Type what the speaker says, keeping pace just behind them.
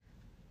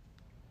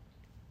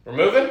We're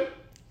moving?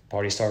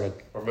 Party started.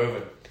 We're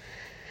moving.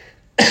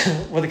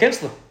 When it comes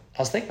to I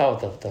was thinking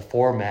about the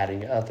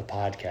formatting of the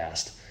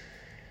podcast.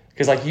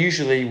 Because, like,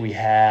 usually we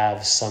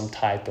have some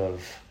type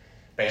of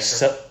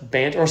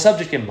banter or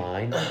subject in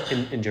mind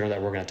in general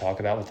that we're going to talk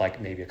about with,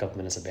 like, maybe a couple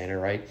minutes of banter,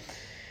 right?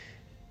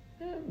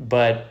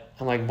 But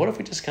I'm like, what if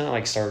we just kind of,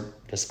 like, start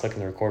just clicking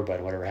the record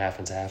button, whatever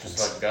happens.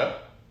 Just like go?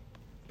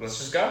 Let's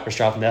just go. We're just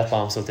dropping the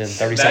F-bombs within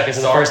 30 seconds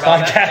of the first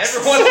podcast.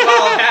 Every once in a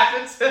while it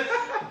happens.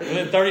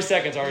 Within 30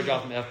 seconds, already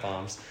dropping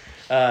F-bombs.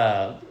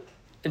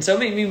 And so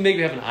maybe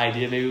we have an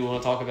idea maybe we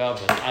want to talk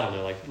about, but I don't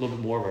know, like a little bit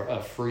more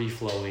of a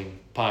free-flowing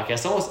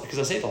podcast. Almost, because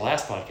I say the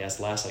last podcast,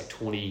 the last like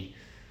 20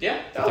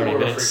 to 30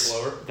 minutes. Free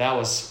flower. That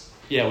was,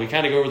 we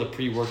kind of go over the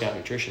pre-workout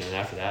nutrition, and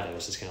after that, it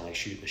was just kind of like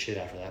shooting the shit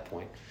after that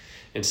point.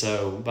 And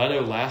so, but I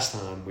know last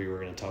time we were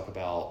going to talk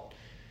about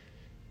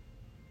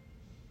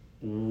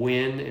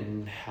when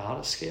and how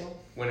to scale.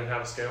 When and how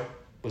to scale?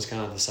 Was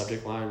kind of the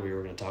subject line we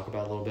were going to talk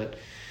about a little bit.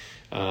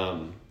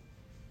 I'm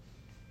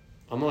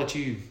going to let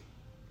you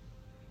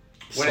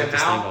start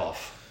this thing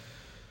off.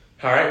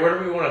 All right, where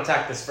do we want to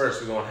attack this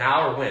first? We going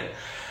how or when?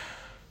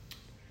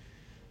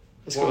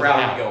 What route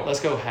are we going? Let's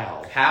go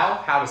how.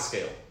 How to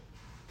scale.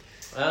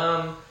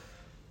 I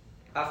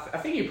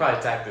think you probably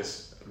attack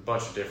this a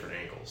bunch of different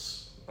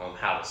angles on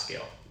how to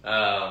scale.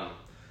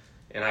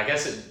 And I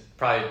guess it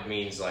probably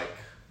means like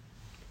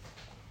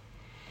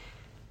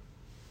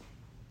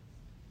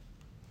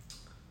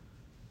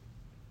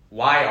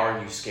why are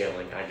you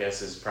scaling? I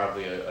guess is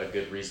probably a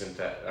good reason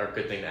or a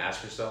good thing to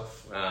ask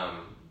yourself.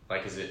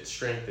 Like, is it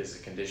strength? Is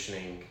it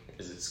conditioning?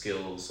 Is it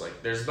skills?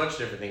 Like, there's a bunch of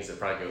different things that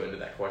probably go into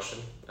that question.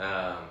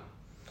 I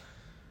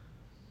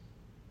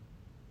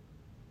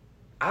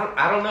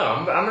don't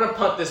know. I'm going to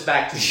punt this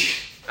back to you.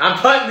 I'm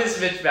punting this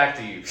bitch back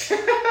to you.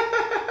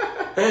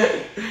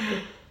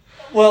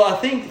 Well, I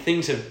think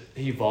things have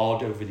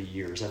evolved over the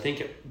years. I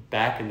think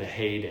back in the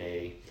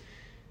heyday,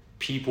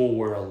 people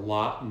were a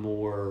lot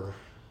more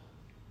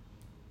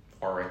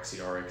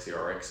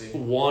RXy.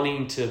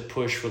 wanting to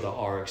push for the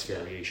RX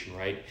variation,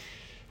 right?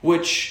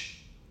 Which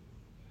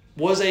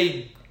was I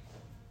think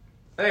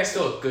it's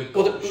still a good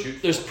goal to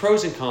shoot. There's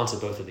pros and cons of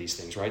both of these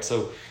things, right?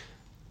 So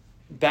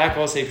back,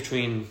 I'll say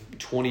between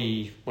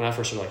when I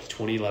first started, like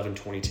 2011,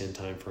 2010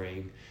 time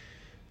frame,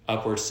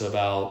 upwards to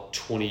about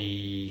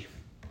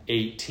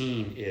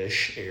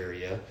 2018-ish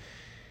area,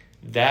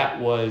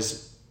 that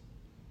was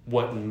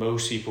what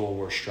most people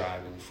were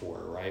striving for,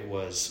 right?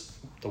 Was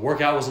the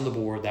workout was on the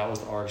board, that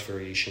was the RX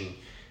variation,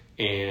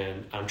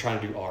 and I'm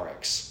trying to do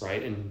RX,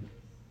 right? And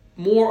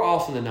more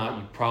often than not,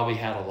 you probably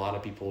had a lot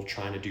of people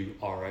trying to do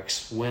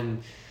RX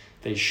when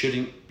they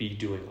shouldn't be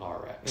doing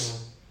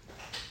RX.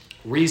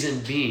 Mm-hmm. Reason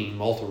being,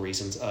 multiple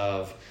reasons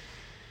of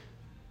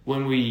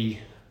when we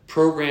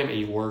program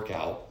a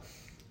workout,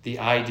 the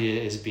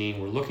idea is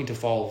we're looking to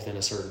fall within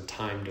a certain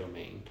time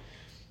domain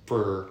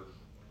for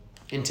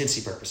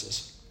intensity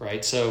purposes,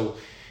 right? So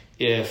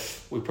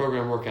if we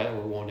program a workout and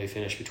we're wanting to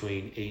finish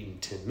between 8 and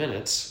 10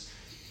 minutes,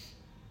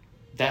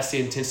 that's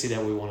the intensity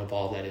that we want to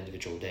involve that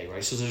individual day,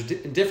 right? So there's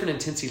different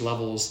intensity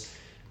levels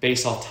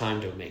based off time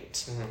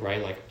domains, mm-hmm.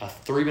 right? Like a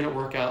 3-minute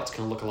workout, it's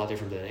going to look a lot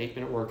different than an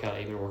 8-minute workout.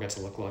 8-minute workout's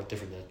going to look a lot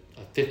different than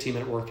a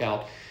 15-minute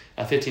workout.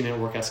 A 15-minute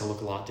workout's going to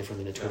look a lot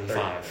different than a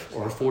 25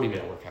 or a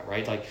 40-minute workout,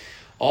 right? Like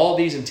all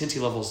these intensity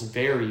levels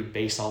vary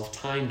based off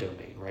time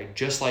domain, right?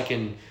 Just like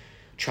in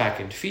track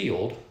and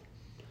field,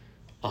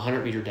 a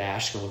 100-meter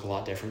dash is going to look a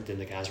lot different than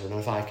the guys who are on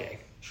a 5K.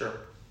 Sure.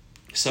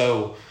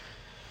 So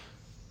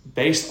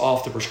based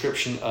off the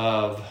prescription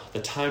of the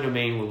time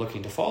domain we're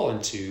looking to fall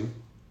into,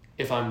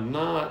 if I'm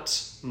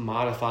not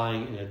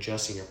modifying and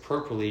adjusting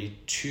appropriately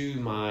to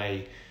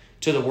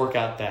the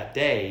workout that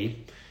day,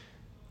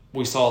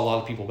 we saw a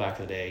lot of people back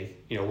in the day,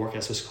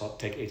 workouts supposed to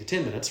take 8 to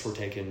 10 minutes, we're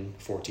taking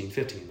 14,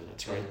 15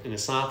 minutes, right? Mm-hmm. And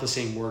it's not the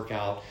same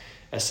workout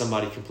as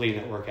somebody completing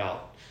that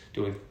workout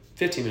doing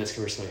 15 minutes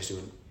compared to somebody who's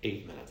doing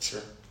 8 minutes.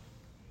 Sure.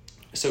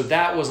 So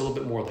that was a little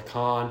bit more of the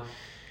con.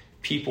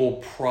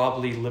 People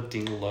probably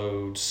lifting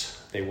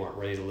loads they weren't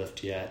ready to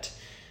lift yet,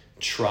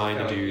 trying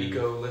to do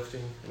ego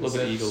lifting, a little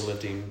bit of ego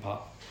lifting,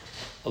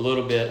 a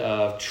little bit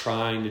of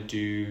trying to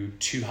do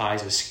too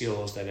highs of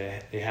skills that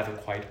they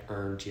haven't quite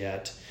earned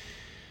yet,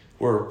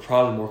 were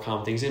probably more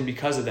common things. And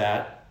because of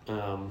that,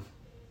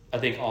 I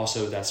think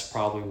also that's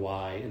probably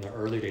why in the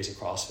early days of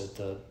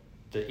CrossFit,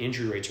 the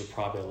injury rates are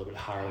probably a little bit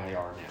higher than they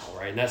are now,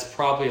 right? And that's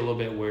probably a little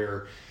bit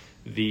where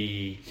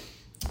the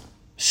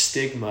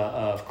stigma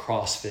of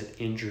CrossFit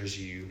injures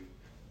you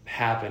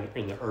happened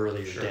in the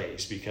earlier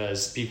days,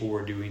 because people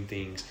were doing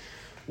things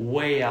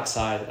way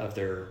outside of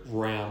their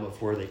realm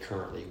of where they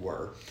currently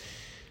were.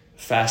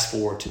 Fast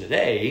forward to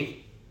today,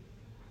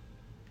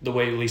 the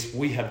way at least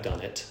we have done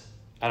it,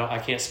 I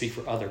can't speak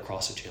for other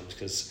CrossFit gyms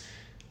because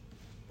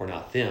we're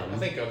not them. I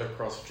think other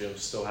CrossFit gyms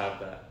still have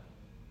that.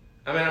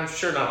 I mean, I'm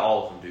sure not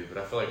all of them do, but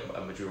I feel like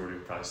a majority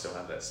would probably still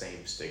have that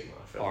same stigma.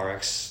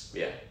 RX.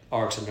 Yeah.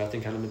 RX and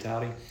nothing kind of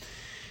mentality.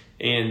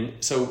 And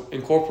so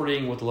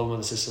incorporating with the level of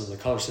the systems, the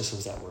color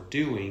systems that we're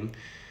doing,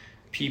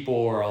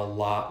 people are a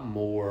lot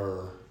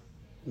more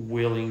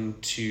willing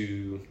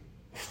to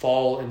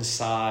fall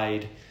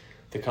inside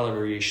the color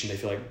variation they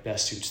feel like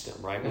best suits them,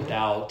 right? Mm-hmm.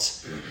 Without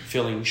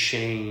feeling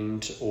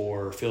shamed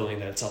or feeling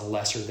that it's a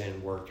lesser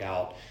than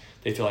workout.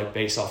 They feel like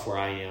based off where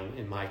I am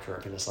in my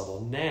current fitness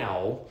level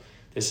now,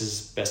 this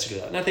is best to do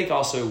that. And I think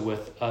also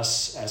with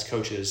us as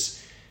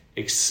coaches,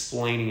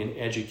 explaining and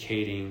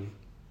educating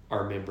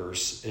our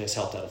members, it has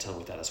helped out a ton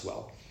with that as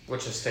well.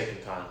 Which has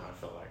taken time, I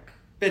feel like.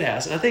 It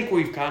has. And I think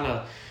we've kind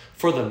of,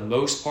 for the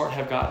most part,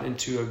 have gotten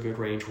into a good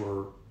range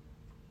where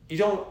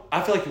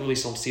I feel like you at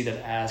least don't see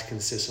that as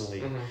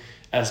consistently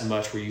as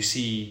much, where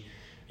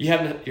you're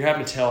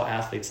having to tell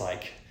athletes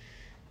like,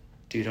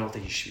 dude, I don't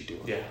think you should be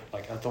doing that.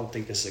 Like, I don't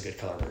think this is a good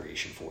color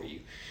variation for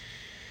you.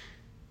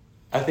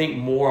 I think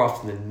more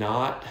often than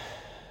not,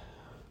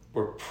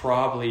 we're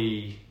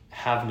probably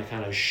having to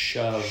kind of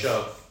shove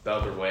the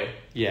other way.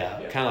 Yeah.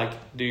 Kind of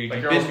like, dude,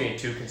 like you're almost being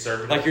too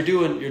conservative. Like you're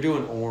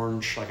doing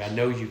orange. Like, I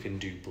know you can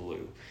do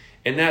blue,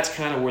 and that's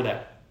kind of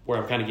where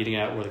I'm kind of getting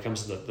at, where it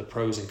comes to the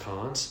pros and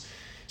cons.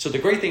 So the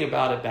great thing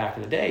about it back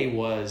in the day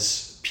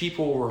was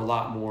people were a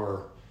lot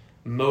more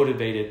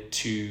motivated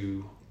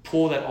to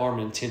pull that arm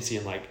intensity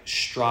and like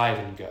strive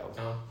and go,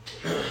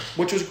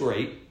 which was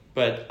great.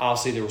 But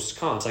obviously there was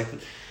cons. Like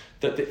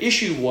the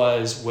issue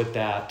was with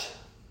that,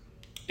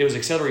 it was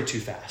accelerated too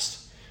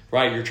fast,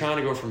 right? You're trying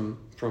to go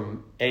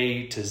from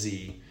A to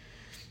Z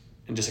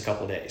in just a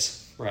couple of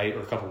days, right?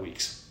 Or a couple of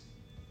weeks.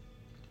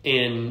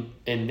 And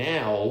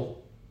now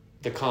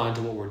the con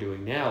to what we're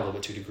doing now a little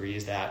bit to a degree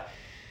is that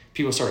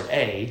people start at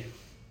A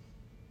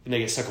and they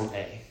get stuck on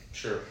A.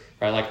 Sure.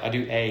 Right? Like I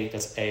do A,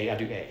 that's A, I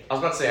do A. I was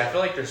about to say, I feel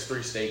like there's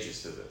 3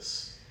 stages to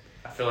this.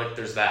 I feel like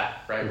there's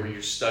that, right? Where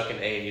you're stuck in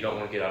A and you don't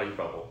want to get out of your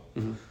bubble.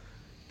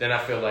 Then I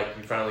feel like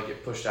you finally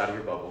get pushed out of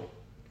your bubble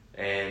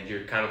and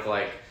you're kind of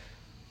like,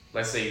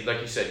 let's say,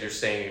 like you said, you're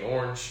staying in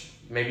orange.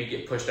 Maybe you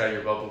get pushed out of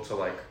your bubble to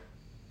like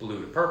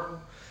blue to purple.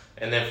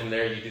 And then from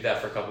there, you do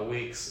that for a couple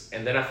weeks.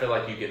 And then I feel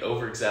like you get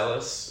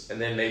overzealous. And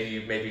then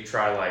maybe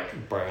try like a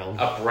brown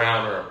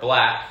or a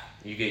black.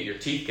 You get your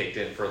teeth kicked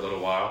in for a little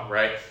while,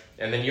 right?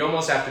 And then you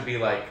almost have to be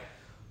like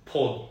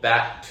pulled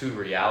back to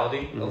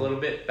reality a little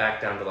bit, back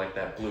down to like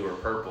that blue or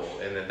purple.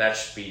 And then that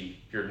should be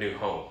your new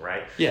home,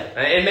 right? Yeah.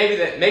 And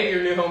maybe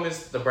your new home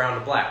is the brown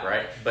to black,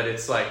 right? But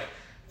it's like,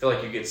 I feel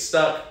like you get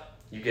stuck,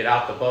 you get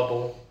out the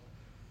bubble.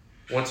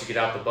 Once you get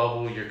out the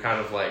bubble, you're kind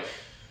of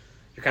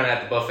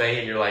at the buffet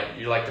and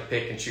you like to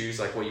pick and choose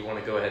like what you want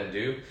to go ahead and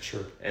do.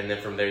 Sure. And then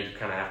from there you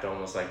kind of have to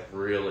almost like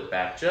reel it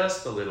back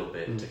just a little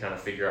bit to kind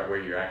of figure out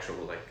where your actual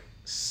like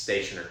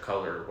station or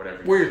color or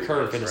whatever. Where your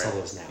current fitness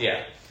level is now.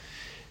 Yeah.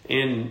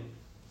 And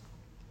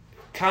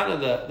kind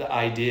of the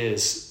idea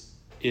is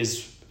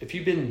if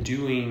you've been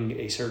doing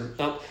a certain,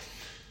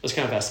 let's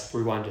kind of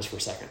rewind just for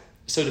a second.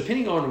 So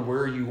depending on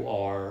where you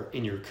are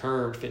in your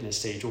current fitness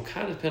stage will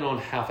kind of depend on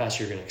how fast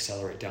you're going to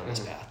accelerate down this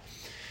path.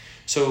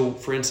 So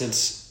for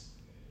instance,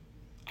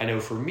 I know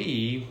for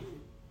me,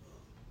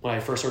 when I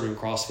first started in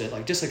CrossFit,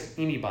 like just like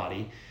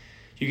anybody,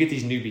 you get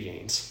these newbie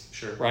gains,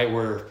 Sure. right?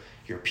 Where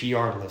your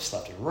PR lifts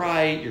left and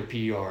right, your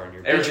PR and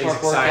your Everything's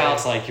benchmark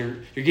workouts, like you're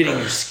getting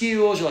new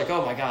skills. You're like,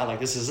 oh my God,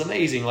 like this is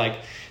amazing. Like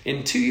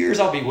in 2 years,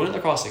 I'll be winning the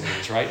CrossFit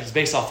Games, right? It's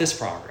based off this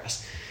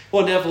progress.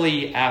 Well,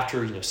 inevitably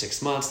after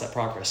 6 months, that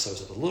progress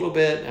slows up a little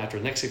bit. After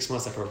the next 6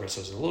 months, that progress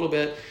slows up a little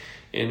bit.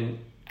 And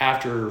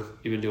after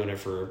you've been doing it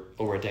for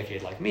over a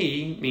decade, like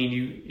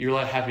me, you're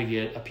like happy to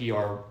get a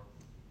PR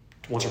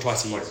once or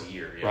twice a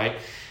year, yeah. Right?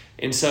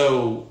 And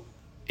so,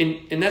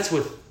 and that's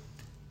with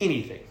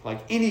anything, like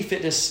any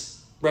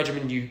fitness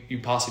regimen you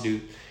possibly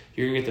do,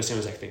 you're gonna get those same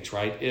exact things,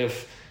 right?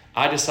 If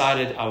I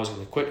decided I was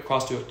gonna quit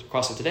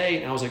CrossFit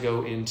today and I was gonna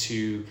go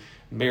into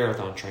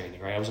marathon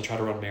training, right? I was gonna try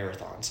to run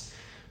marathons.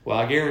 Well,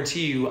 I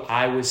guarantee you,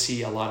 I would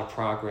see a lot of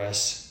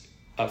progress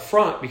up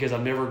front because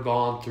I've never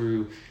gone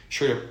through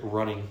straight up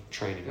running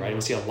training, right? I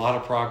would see a lot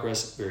of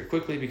progress very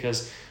quickly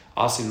because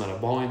obviously the amount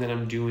of volume that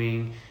I'm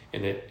doing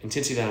and the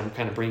intensity that I'm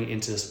kind of bringing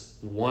into this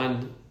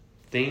one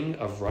thing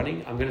of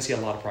running, I'm going to see a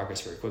lot of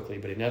progress very quickly.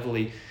 But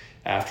inevitably,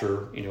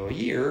 after a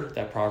year,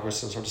 that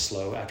progress will start to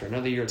slow. After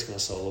another year, it's going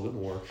to slow a little bit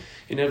more.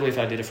 Inevitably, if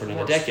I did it for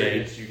another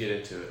decade, you get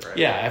into it, right?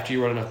 Yeah, after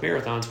you run enough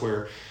marathons,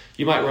 where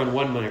you might run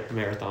one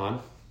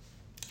marathon,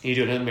 you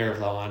do another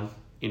marathon,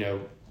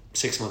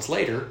 6 months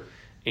later,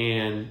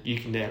 and you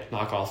can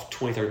knock off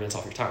 20, 30 minutes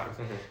off your time,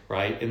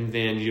 right? And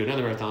then you do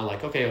another marathon,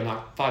 like, okay, I'll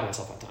knock 5 minutes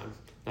off my time.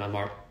 Now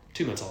I'm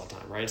 2 minutes off the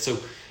time, right? So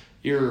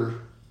you're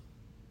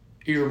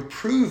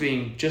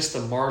improving, just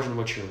the margin of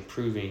what you're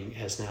improving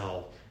has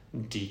now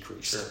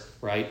decreased,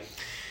 right?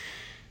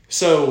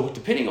 So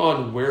depending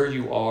on where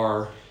you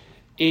are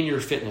in your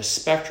fitness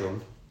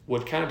spectrum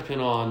would kind of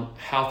depend on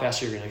how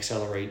fast you're going to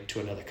accelerate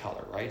to another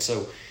color, right?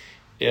 So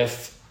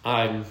if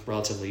I'm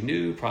relatively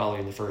new,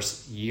 probably in the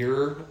first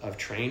year of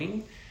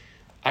training,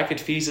 I could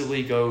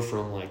feasibly go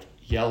from like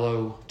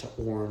yellow to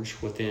orange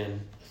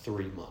within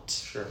 3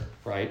 months. Sure.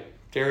 Right?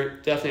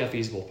 Definitely a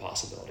feasible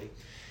possibility.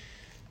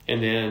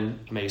 And then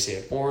I may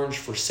say orange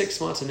for 6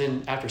 months, and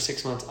then after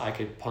 6 months, I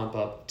could pump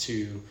up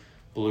to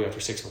blue after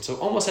 6 months. So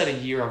almost at a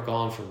year, I've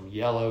gone from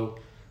yellow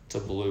to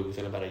blue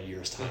within about a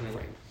year's time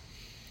frame.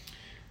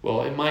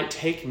 Well, it might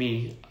take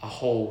me a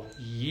whole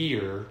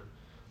year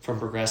from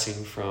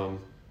progressing from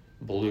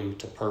blue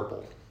to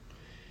purple.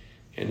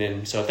 And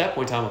then, so at that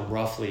point in time, I'm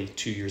roughly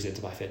 2 years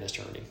into my fitness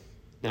journey.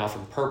 Now,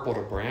 from purple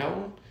to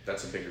brown,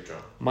 that's a bigger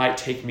jump. Might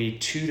take me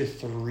 2 to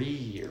 3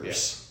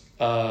 years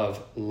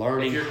of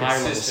learning higher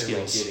level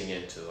skills. Getting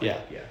into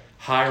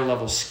higher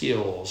level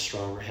skills,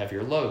 stronger,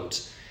 heavier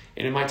loads.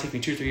 And it might take me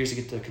 2 or 3 years to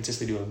get to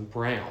consistently doing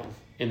brown.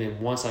 And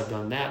then once I've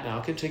done that, now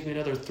it could take me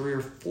another 3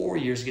 or 4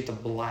 years to get to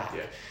black.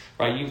 Yeah.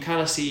 Right? You can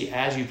kind of see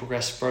as you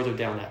progress further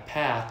down that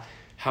path,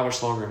 how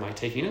much longer it might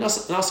take you. And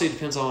also it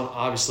depends on,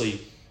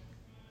 obviously,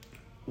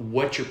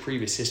 what your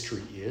previous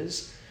history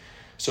is.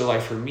 So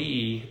like for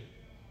me,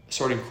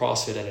 starting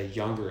CrossFit at a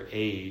younger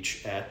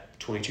age, at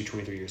 22,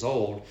 23 years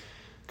old,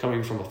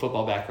 coming from a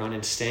football background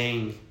and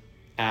staying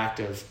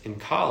active in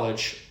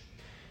college,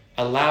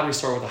 allowed me to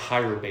start with a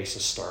higher base to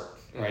start,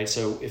 right?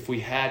 So if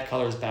we had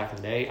colors back in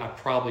the day, I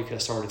probably could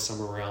have started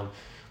somewhere around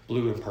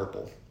blue and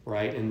purple,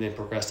 right? And then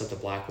progressed up to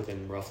black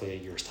within roughly a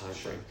year's time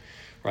frame,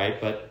 right?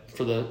 But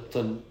for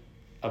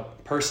a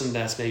person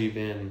that's maybe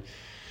been,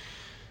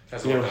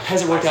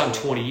 hasn't worked out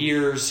in 20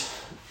 years,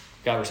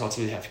 got a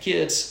responsibility to have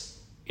kids,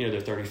 they're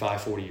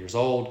 35, 40 years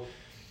old,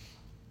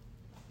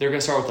 they're going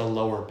to start with a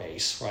lower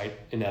base, right?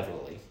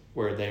 Inevitably,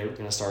 where they're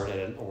going to start at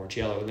an orange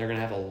yellow, and they're going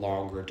to have a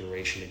longer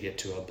duration to get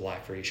to a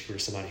black variation for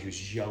somebody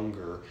who's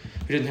younger,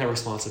 who didn't have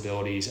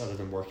responsibilities other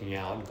than working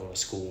out and going to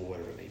school,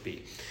 whatever it may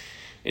be.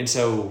 And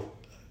so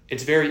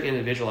it's very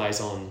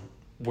individualized on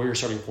where your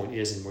starting point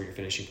is and where your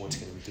finishing point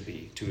is going to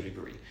be to a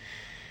degree.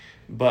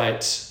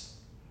 But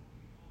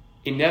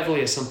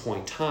inevitably at some point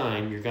in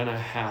time, you're going to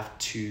have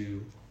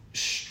to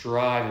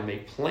strive and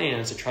make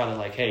plans to try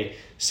to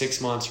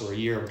 6 months or a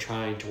year, I'm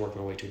trying to work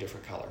my way to a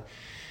different color.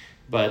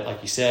 But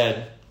like you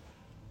said,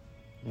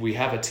 we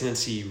have a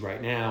tendency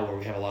right now where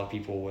we have a lot of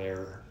people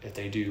where if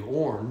they do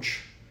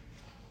orange,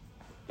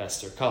 that's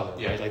their color,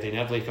 right? Like they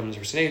inevitably come into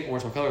and say,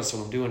 orange my color, that's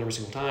what I'm doing every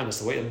single time, that's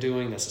the weight I'm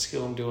doing, that's the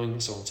skill I'm doing,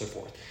 so on and so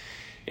forth.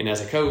 And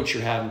as a coach,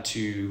 you're having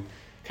to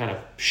kind of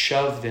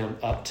shove them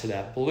up to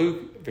that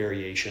blue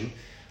variation,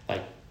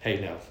 like, hey,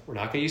 no, we're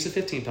not going to use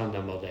the 15-pound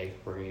dumbbell today.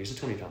 We're going to use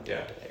the 20-pound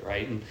dumbbell today,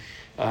 right?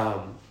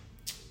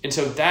 And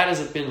so that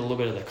has been a little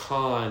bit of the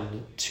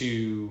con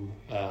to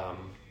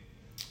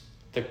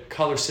the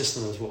color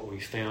system is what we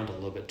found a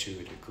little bit to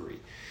a degree.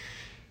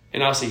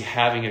 And obviously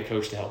having a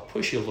coach to help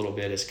push you a little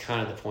bit is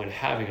kind of the point of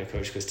having a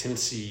coach, because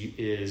tendency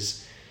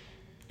is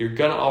you're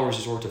going to always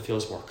resort to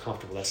feels more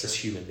comfortable. That's just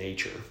human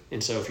nature.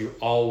 And so if you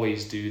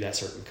always do that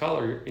certain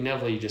color,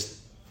 inevitably you just,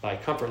 by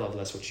comfort level,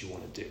 that's what you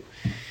want to do.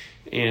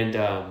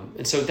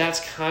 And so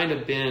that's kind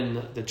of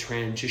been the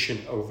transition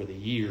over the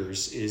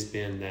years, is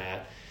been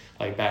that,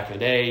 like back in the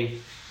day,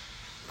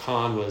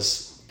 con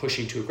was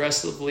pushing too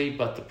aggressively,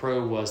 but the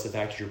pro was the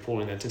fact that you're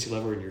pulling that intensity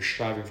lever and you're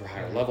striving for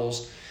higher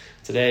levels.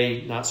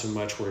 Today, not so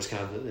much, where it's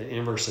kind of the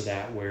inverse of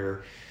that,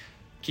 where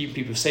keeping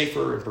people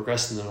safer and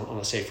progressing them on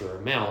a safer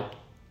amount.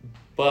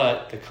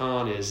 But the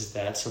con is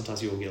that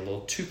sometimes people get a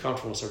little too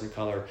comfortable in a certain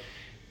color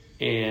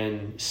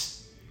and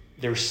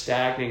they're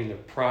stagnating the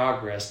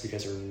progress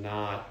because they're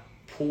not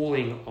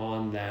pulling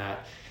on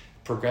that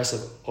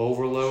progressive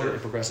overload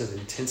and progressive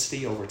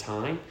intensity over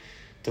time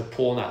to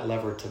pull on that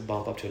lever to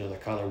bump up to another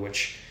color,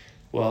 which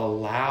will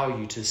allow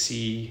you to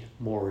see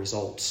more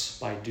results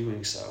by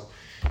doing so.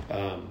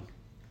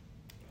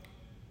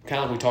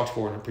 Kind of like we talked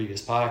about in a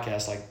previous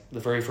podcast, like the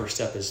very first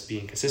step is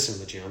being consistent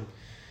in the gym.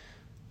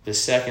 The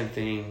second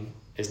thing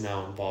is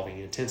now involving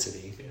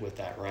intensity with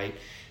that, right?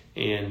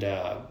 And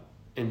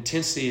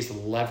intensity is the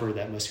lever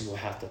that most people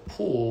have to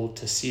pull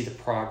to see the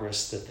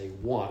progress that they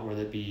want,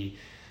 whether it be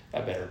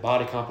a better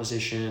body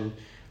composition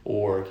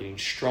or getting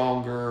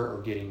stronger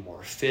or getting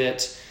more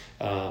fit,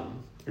 or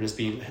just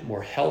being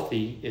more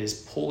healthy,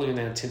 is pulling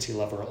that intensity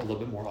lever a little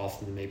bit more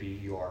often than maybe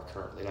you are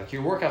currently. Like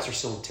your workouts are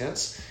still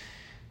intense,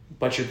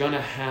 but you're going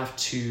to have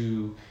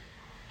to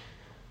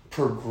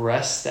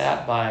progress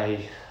that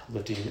by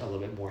lifting a little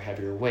bit more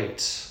heavier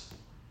weights,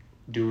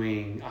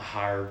 doing a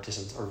higher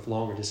distance or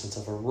longer distance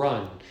of a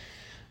run,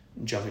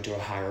 jumping to a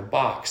higher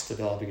box,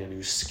 developing a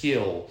new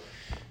skill,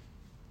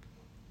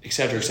 et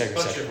cetera, et cetera,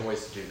 et cetera. There's a bunch of different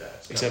ways to do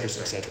that. Et cetera,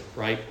 et cetera,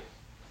 right?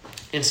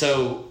 And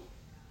so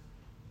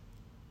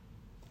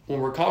when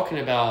we're talking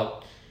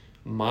about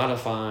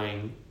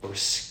modifying or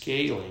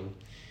scaling,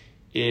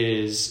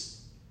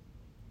 is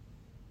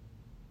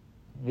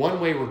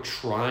one way we're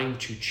trying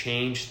to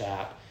change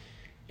that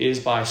is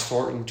by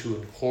starting to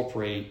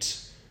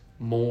incorporate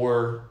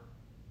more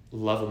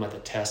level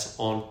method tests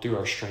on through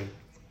our strength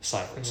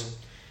cycles.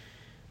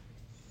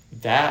 Mm-hmm.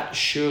 That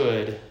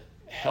should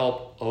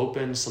help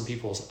open some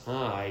people's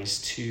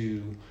eyes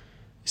to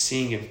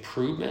seeing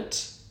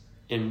improvement,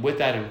 and with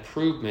that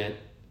improvement,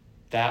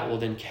 that will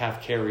then have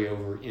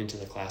carryover into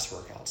the class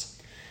workouts.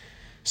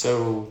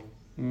 So,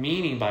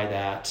 meaning by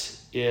that,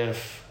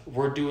 if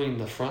we're doing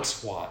the front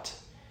squat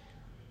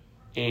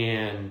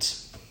and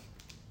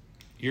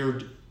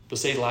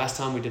let's say last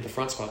time we did the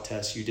front squat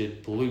test, you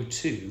did blue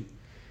 2.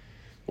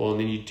 Well, and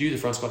then you do the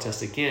front squat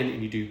test again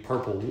and you do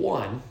purple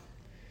 1.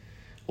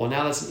 Well,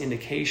 now that's an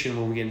indication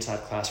when we get inside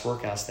class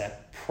workouts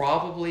that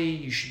probably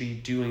you should be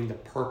doing the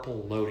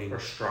purple loading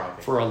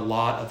for a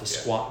lot of the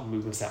squat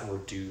movements that we're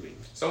doing.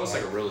 It's almost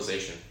like a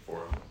realization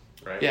for them,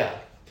 right? Yeah.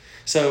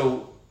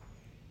 So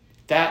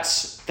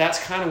that's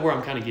kind of where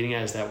I'm kind of getting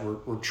at, is that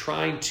we're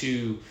trying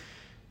to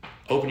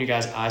open you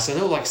guys' eyes. So I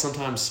know like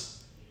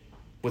sometimes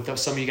with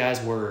some of you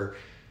guys we're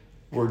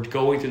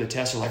going through the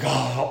test and like,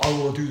 oh, I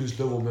want to do this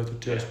level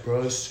method test,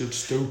 bro. It's so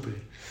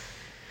stupid.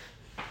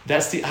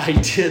 That's the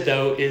idea,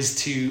 though, is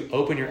to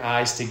open your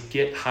eyes to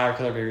get higher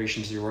color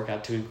variations in your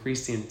workout to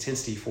increase the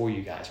intensity for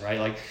you guys, right?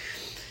 Like,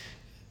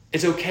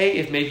 it's okay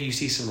if maybe you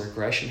see some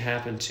regression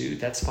happen too.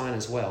 That's fine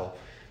as well.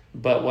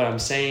 But what I'm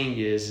saying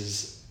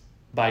is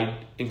by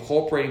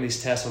incorporating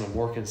these tests on a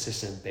more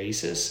consistent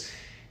basis,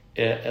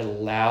 it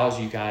allows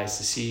you guys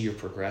to see your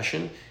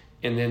progression.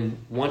 And then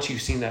once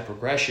you've seen that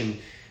progression,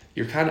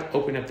 you're kind of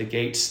opening up the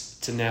gates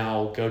to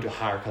now go to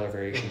higher color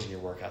variations in your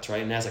workouts,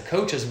 right? And as a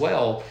coach as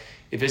well,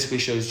 it basically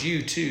shows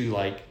you too,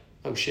 like,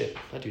 oh shit,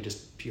 that dude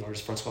just PR'd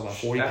his front squat by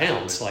 40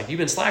 pounds. Like, you've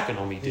been slacking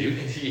on me, dude.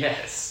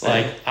 Yes.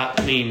 Like,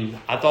 I mean,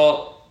 I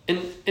thought, and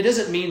it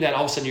doesn't mean that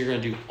all of a sudden you're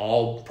going to do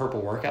all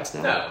purple workouts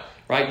now. No.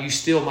 Right? You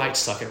still might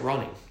suck at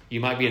running. You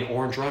might be an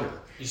orange runner.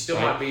 You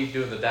still might be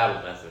doing the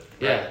dabble method.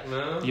 Right? Yeah.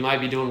 No. You might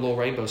be doing little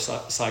rainbow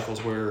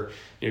cycles where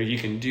you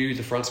can do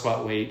the front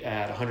squat weight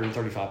at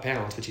 135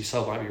 pounds, but you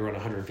still might be running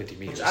 150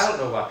 meters. Which I don't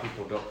know why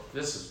people don't.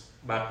 This is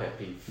my pet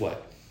peeve.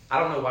 What? I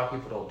don't know why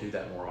people don't do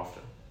that more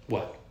often.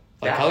 What?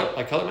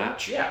 Like color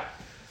match? Yeah.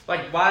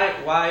 Like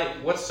why?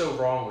 What's so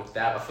wrong with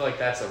that? I feel like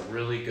that's a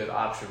really good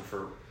option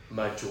for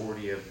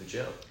majority of the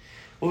gym.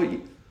 Well,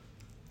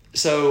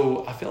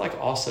 so I feel like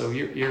also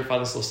you're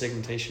find this little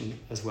segmentation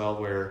as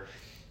well, where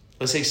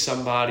let's say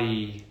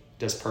somebody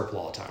does purple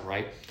all the time,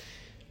 right?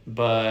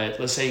 But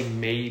let's say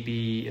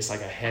maybe it's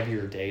like a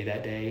heavier day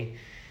that day,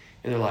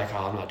 and they're like,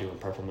 "Oh, I'm not doing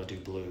purple. I'm gonna do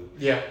blue."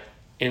 Yeah.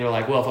 And they're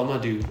like, "Well, if I'm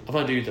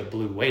gonna do the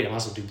blue weight, I might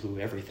as well do blue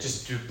everything."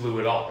 Just do blue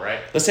it all,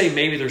 right? Let's say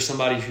maybe there's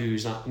somebody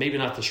who's not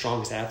the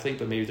strongest athlete,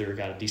 but maybe they've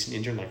got a decent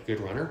engine, like a good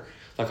runner.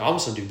 Like, I'm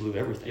just gonna do blue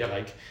everything. Yep.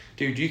 Like,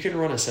 dude, you can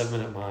run a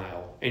 7-minute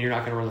mile, and you're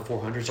not gonna run the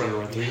 400s. You're gonna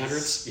run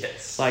 300s.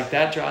 Yes. Like,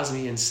 that drives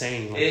me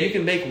insane. Like, you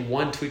can make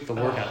one tweak the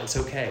workout. It's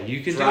okay.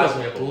 You can do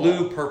a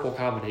blue-purple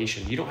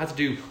combination. You don't have to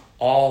do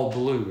all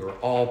blue or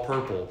all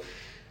purple.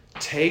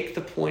 Take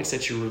the points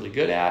that you're really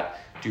good at,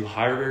 do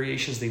higher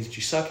variations, things that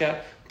you suck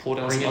at, pull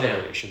down some other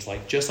variations.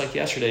 Like, just like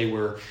yesterday,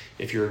 where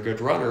if you're a good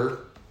runner,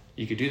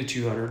 you could do the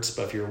 200s,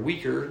 but if you're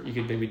weaker, you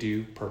could maybe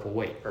do purple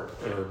weight or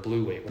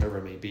blue weight, whatever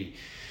it may be.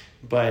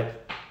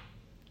 But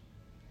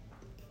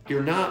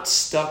you're not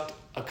stuck.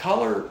 The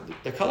color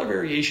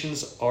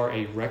variations are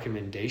a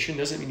recommendation.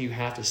 Doesn't mean you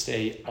have to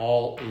stay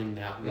all in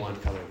that one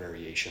color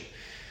variation.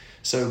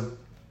 So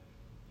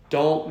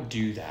don't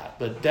do that.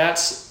 But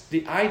that's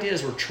the idea,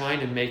 is we're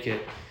trying to make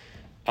it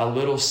a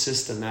little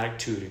systematic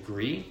to a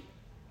degree.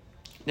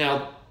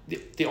 Now,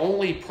 the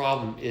only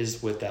problem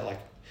is with that,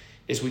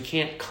 is we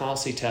can't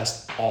constantly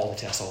test all the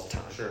tests all the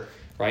time. Sure.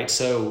 Right?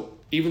 So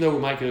even though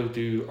we might we're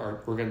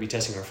going to be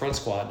testing our front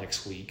squat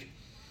next week,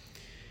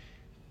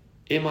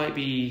 it might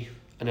be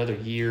another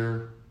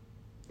year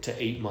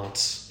to 8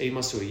 months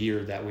to a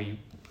year that we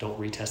don't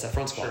retest that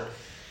front squat. Sure.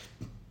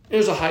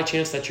 There's a high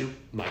chance that you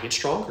might get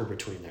stronger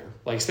between there.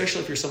 Like,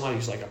 especially if you're somebody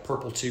who's like a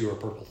purple 2 or a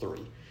purple 3,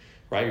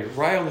 right? You're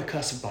right on the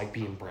cusp of like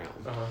being brown.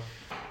 Uh-huh.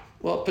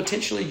 Well,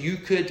 potentially you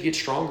could get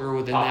stronger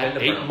within that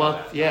 8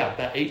 month,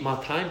 that 8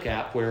 month time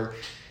gap where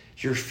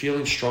you're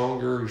feeling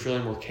stronger, you're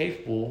feeling more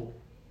capable,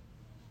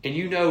 and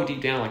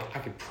deep down, like, I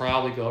could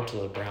probably go up to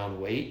the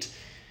brown weight,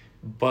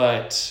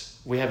 but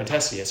we haven't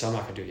tested it yet, so I'm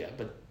not going to do it yet.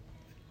 But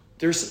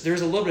there's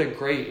a little bit of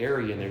gray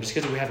area in there. Just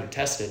because we haven't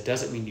tested it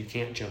doesn't mean you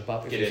can't jump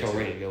up if you feel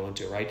ready to go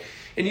into it, right?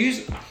 And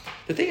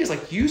the thing is,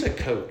 like, use a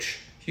coach.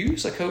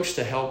 Use a coach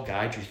to help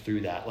guide you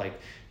through that. Like,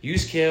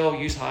 use Kale,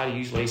 use Heidi,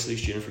 use Lacey,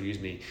 use Jennifer, use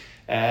me,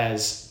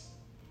 as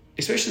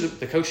especially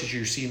the coaches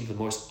you're seeing the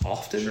most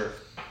often. Sure.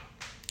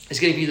 Is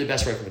going to be the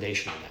best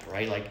recommendation on that,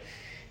 right? Like,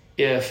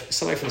 if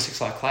somebody from the 6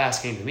 o'clock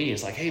class came to me and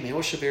is like, "Hey man,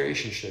 what's your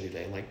variation should I do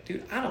today?" I'm like,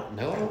 "Dude, I don't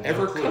know. I don't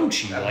ever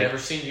coach you. I've never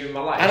seen you in my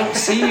life. I don't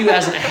see you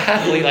as an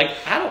athlete. Like,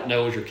 I don't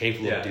know what you're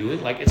capable of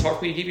doing. Like, it's hard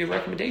for me to give you a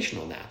recommendation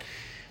on that.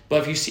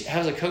 But if you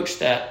have a coach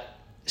that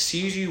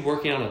sees you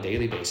working on a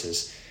daily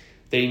basis,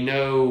 they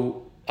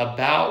know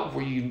about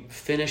where you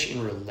finish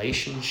in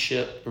relation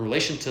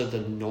to the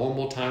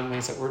normal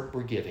timelines that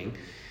we're giving,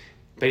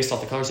 based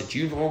off the colors that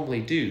you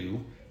normally do,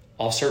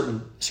 all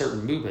certain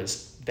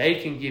movements, they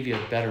can give you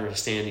a better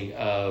understanding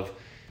of,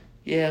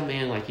 yeah,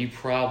 man, like, you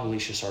probably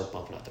should start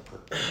bumping up the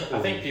purple. I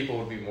think people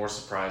would be more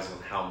surprised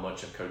on how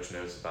much a coach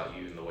knows about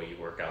you and the way you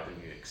work out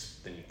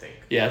than you think.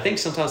 Yeah, I think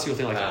sometimes people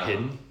think like they're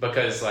hidden.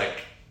 Because,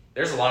 like,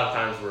 there's a lot of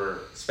times where,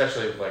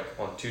 especially like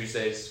on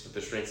Tuesdays with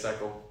the strength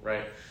cycle,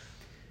 right?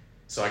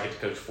 So I get to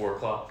coach 4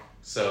 o'clock.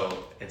 So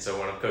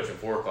when I'm coaching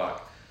 4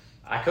 o'clock,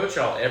 I coach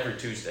y'all every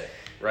Tuesday,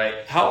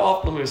 right? How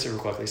often? Let me say real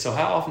quickly. So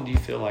how often do you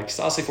feel like?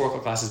 So I'll say 4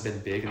 o'clock class has been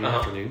big in the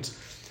afternoons.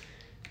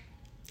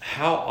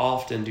 how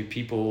often do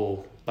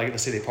people, like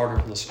let's say they partner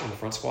on the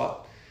front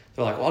squat,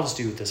 they're like, well, I'll just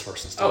do what this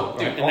person's doing. Oh,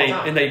 dude, right? all the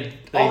time. And they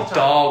All the time.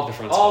 dog the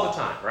front all squat.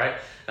 the time,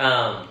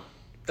 right?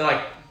 They're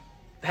like,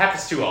 it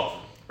happens too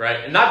often,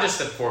 right? And not just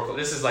at 4 o'clock.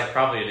 This is like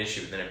probably an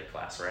issue within every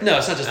class, right? No,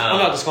 it's not just, I'm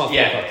not just calling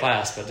it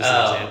class, but just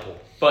an example.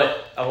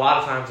 But a lot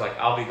of times, like,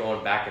 I'll be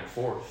going back and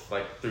forth,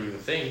 like, through the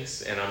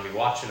things, and I'll be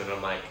watching it, and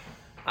I'm like,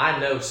 I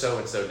know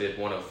so-and-so did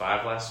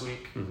 105 last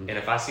week, and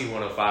if I see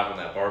 105 on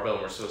that barbell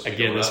and we're supposed to be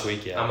Again going this up,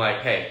 week, yeah. I'm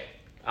like, hey,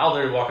 I'll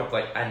literally walk up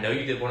like, I know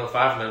you did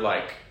 105, and they're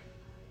like,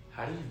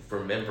 how do you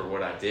remember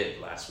what I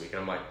did last week? And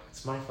I'm like,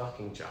 it's my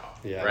fucking job,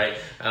 right?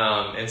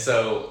 And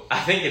so I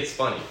think it's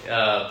funny,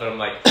 but I'm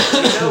like,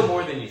 you know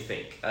more than you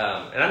think.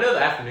 And I know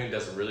the afternoon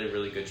does a really,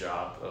 really good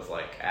job of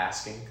like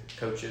asking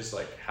coaches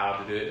like how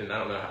to do it. And I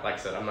don't know, like I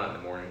said, I'm not in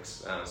the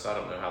mornings, so I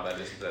don't know how that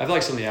is. I feel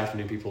like some of the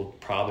afternoon people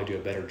probably do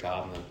a better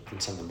job than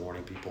some of the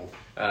morning people.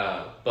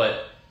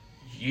 But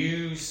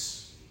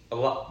use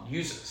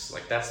us.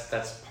 Like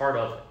that's part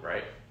of it,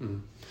 right? Mm-hmm.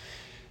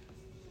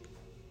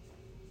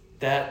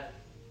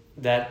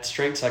 That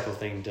strength cycle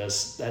thing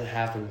that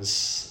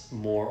happens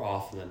more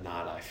often than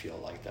not, I feel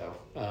like, though.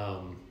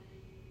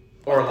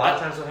 Or a lot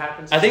of times what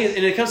happens, I think,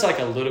 and it comes like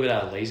a little bit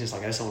out of laziness.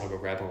 Like, I just don't want to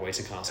go grab more weights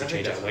and constantly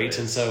change out weights.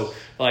 And so,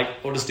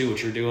 like, we'll just do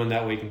what you're doing.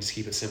 That way, we can just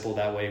keep it simple.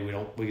 That way,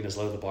 we can just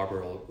load the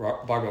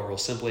barbell real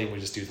simply, and we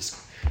just do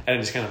this, and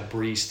just kind of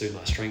breeze through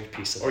my strength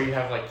piece of it. Or you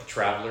have like the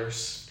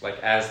travelers, like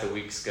as the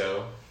weeks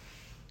go,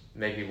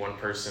 maybe one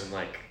person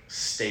like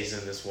stays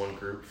in this one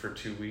group for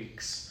 2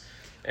 weeks.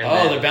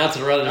 And they're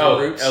bouncing around in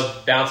different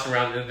groups? Bouncing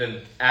around, and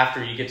then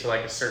after you get to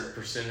like a certain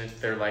percentage,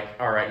 they're like,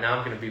 all right, now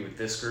I'm going to be with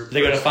this group.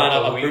 They're going to find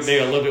out a group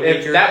maybe a little bit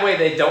weaker. That way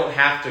they don't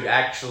have to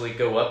actually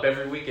go up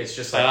every week. It's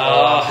just like,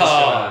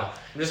 I'm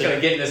just going to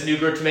get in this new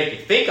group to make you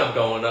think I'm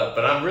going up,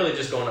 but I'm really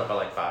just going up by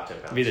like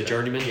 5-10 pounds. Be the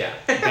journeyman? Yeah.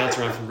 Bounce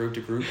around from group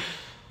to group.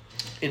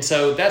 And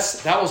so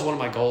that was one of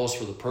my goals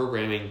for the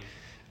programming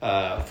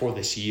for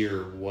this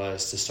year,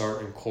 was to start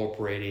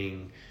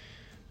incorporating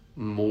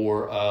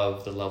more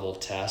of the level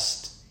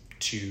test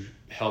to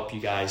help you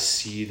guys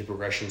see the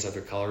progressions of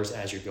your colors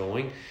as you're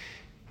going.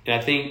 And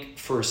I think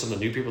for some of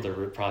the new people, they're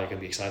probably going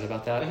to be excited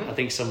about that. I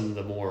think some of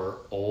the more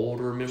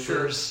older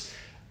members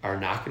are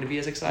not going to be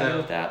as excited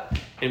with that.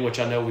 In which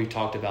I know we've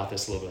talked about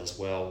this a little bit as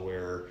well,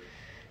 where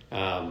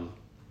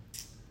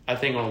I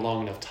think on a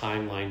long enough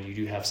timeline, you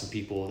do have some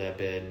people that have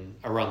been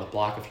around the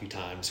block a few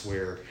times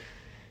where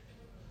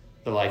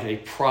they're like,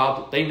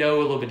 they know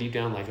a little bit deep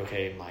down, like,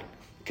 okay, like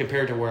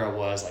compared to where I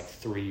was like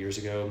 3 years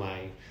ago, my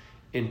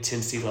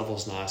intensity level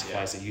is not as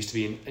high as it used to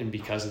be, and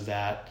because of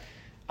that,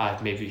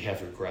 I've maybe have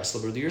regressed a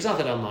little bit over the years. Not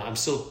that I'm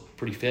still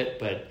pretty fit,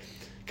 but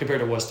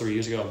compared to what was 3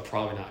 years ago, I'm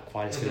probably not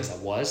quite as fit as I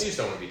was. You just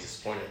don't want to be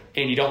disappointed.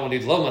 And you don't want to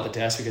do the low method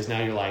test because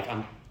now you're like,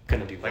 I'm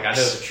gonna do worse. Like, I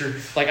know the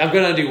truth. Like, I'm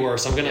gonna do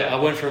worse. I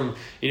went from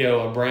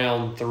a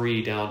brown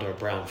 3 down to a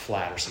brown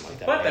flat or something like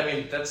that. But right? I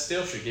mean, that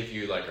still should give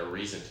you like a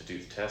reason to do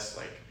the test.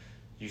 Like,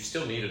 you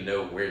still need to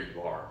know where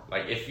you are.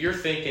 Like, if you're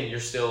thinking you're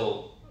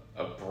still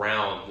a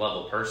brown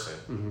level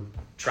person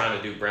trying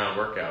to do brown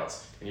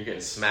workouts and you're getting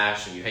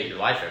smashed and you hate your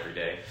life every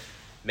day,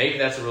 maybe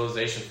that's a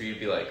realization for you to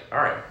be like, all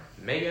right,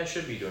 maybe I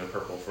should be doing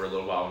purple for a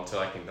little while until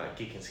I can like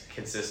get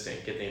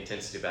consistent, get the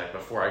intensity back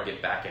before I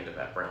get back into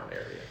that brown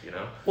area, you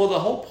know? Well, the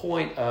whole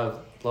point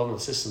of leveling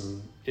the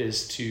system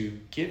is to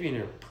give you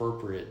an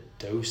appropriate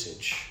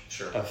dosage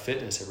of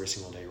fitness every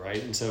single day,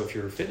 right? And so if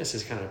your fitness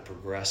has kind of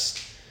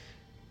progressed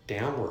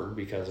downward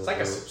because it's like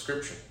a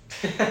subscription.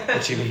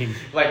 What you mean?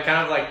 Like,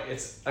 kind of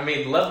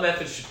like, Love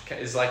Method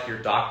is like your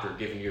doctor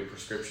giving you a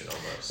prescription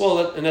almost.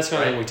 Well, and that's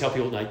kind of when we tell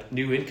people, like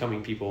new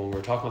incoming people, when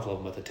we're talking about the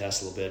Love Method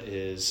test a little bit,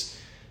 is,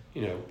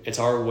 it's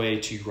our way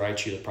to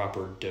write you the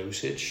proper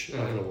dosage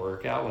of the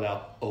workout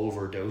without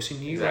overdosing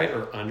you, right?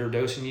 Or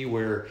underdosing you,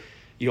 where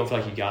you don't feel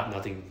like you got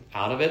nothing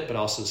out of it, but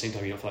also at the same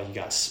time you don't feel like you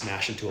got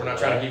smashed into We're not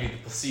trying to give you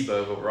the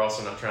placebo, but we're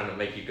also not trying to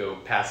make you go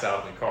pass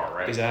out in the car,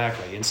 right?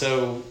 Exactly. And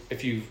so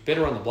if you've been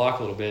around the block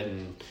a little bit,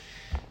 and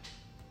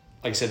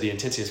like I said, the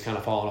intensity has kind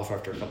of fallen off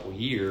after a couple of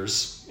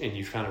years, and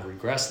you've kind of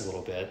regressed a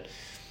little bit,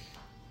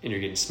 and you're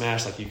getting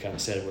smashed, like you kind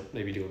of said, with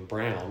maybe doing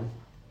brown,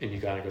 and you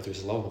got to go through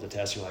this low with the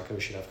test, you're like, oh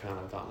shit, I've kind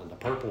of gotten into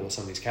purple with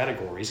some of these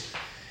categories.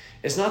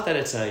 It's not that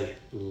it's a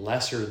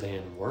lesser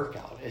than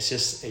workout. It's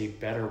just a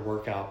better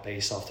workout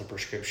based off the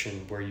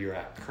prescription where you're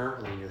at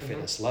currently in your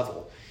fitness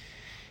level.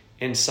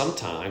 And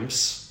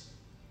sometimes,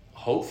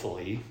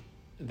 hopefully,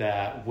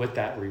 that with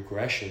that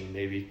regression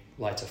maybe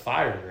lights a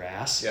fire in your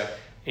ass. Yeah.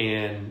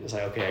 And it's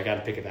like, okay, I got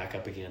to pick it back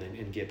up again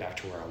and get back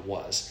to where I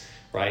was,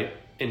 right?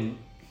 And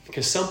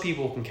because some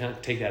people can kind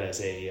of take that as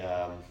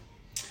a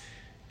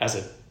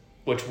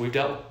which we've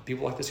dealt with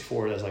people like this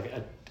before, as like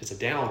it's a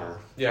downer.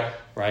 Yeah.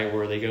 Right?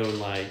 Where they go in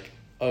like,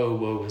 oh,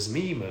 woe is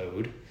me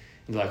mode.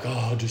 And they're like,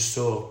 oh, I just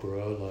suck,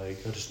 bro.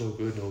 Like, I'm just no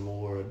good no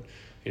more. And,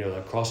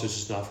 like, CrossFit's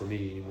just not for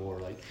me anymore.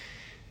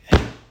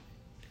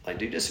 Like,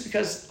 dude, just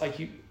because, like,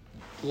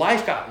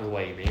 life got in the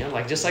way, man.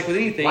 Like, just like with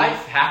anything.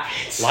 Life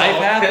happens. Life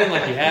happened.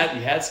 Like, you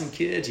had some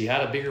kids. You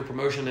had a bigger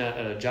promotion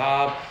at a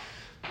job.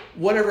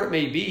 Whatever it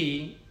may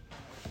be,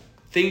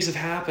 things have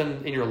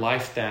happened in your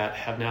life that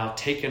have now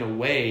taken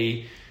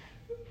away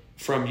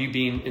from you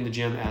being in the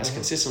gym as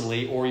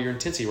consistently, or your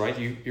intensity, right?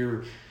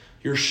 Your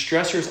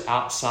stressors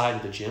outside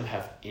of the gym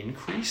have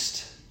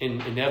increased,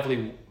 and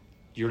inevitably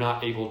you're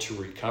not able to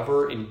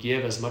recover and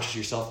give as much as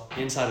yourself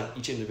inside of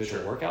each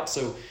individual workout.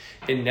 So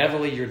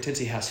inevitably your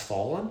intensity has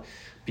fallen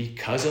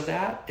because of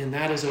that, and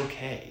that is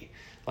okay.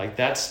 Like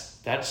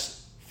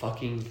that's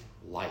fucking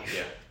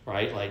life,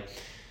 right? Like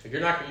you're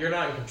not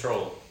in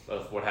control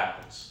of what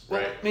happens,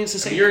 right? I mean, it's the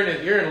same. You're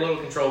in a little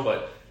control,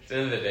 but at the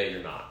end of the day,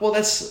 you're not. Well,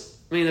 that's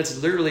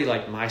literally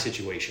like my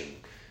situation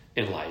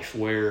in life,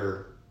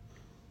 where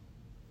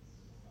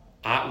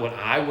when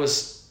I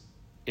was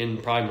in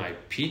probably my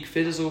peak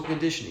physical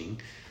conditioning,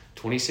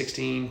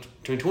 2014,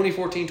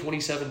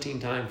 2017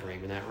 time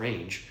frame, in that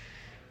range,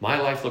 my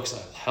life looks a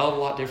hell of a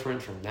lot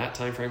different from that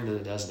time frame than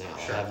it does now.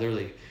 Sure. I have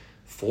literally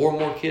 4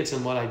 more kids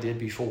than what I did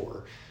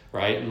before,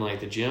 right? And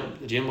like the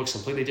gym looks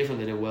completely different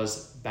than it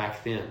was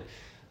back then.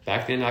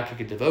 Back then, I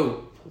could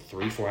devote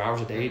 3-4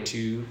 hours a day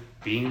to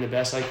being the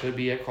best I could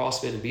be at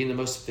CrossFit and being the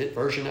most fit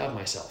version of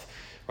myself,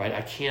 right?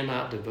 I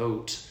cannot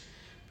devote,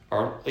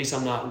 or at least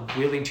I'm not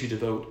willing to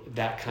devote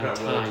that kind of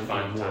time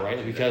anymore,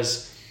 right?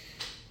 Because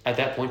at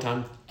that point in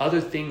time,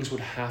 other things would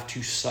have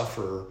to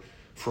suffer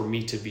for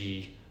me to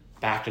be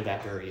back to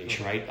that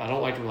variation, right? I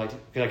don't like to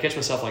because I catch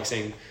myself like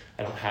saying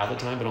I don't have the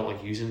time, but I don't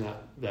like using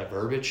that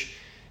verbiage.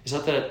 It's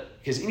not that,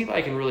 because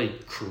anybody can really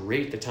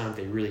create the time if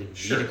they really need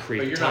to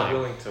create the time. But you're not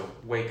willing to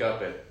wake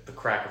up at the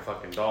crack of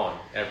fucking dawn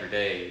every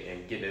day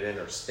and getting it in,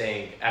 or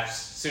staying as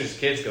soon as the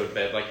kids go to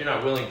bed. Like, you're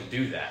not willing to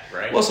do that,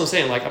 right? Well, that's what I'm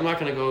saying. Like, I'm not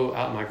going to go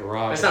out in my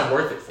garage. It's not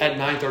worth it for at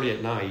 9:30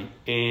 at night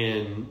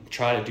and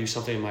try to do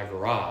something in my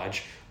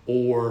garage,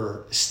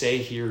 or stay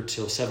here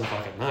till 7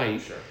 o'clock at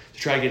night to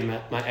try to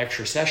get my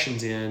extra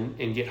sessions in,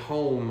 and get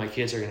home, my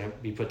kids are going to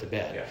be put to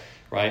bed,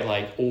 right?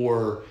 Like,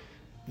 or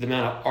the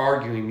amount of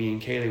arguing me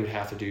and Kaylee would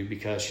have to do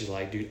because she's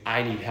like, dude,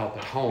 I need help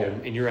at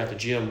home, and you're at the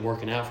gym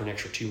working out for an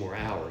extra 2 more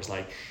hours.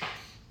 Like,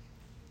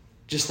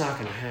 just not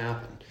going to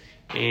happen.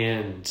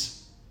 And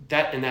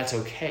that's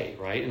okay,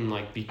 right? And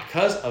like,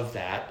 because of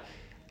that,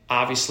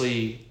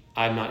 obviously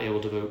I'm not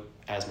able to devote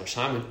as much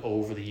time. And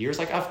over the years,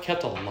 like, I've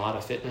kept a lot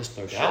of fitness,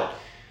 no doubt.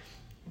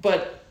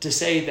 But to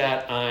say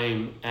that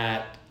I'm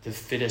at the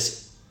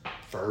fittest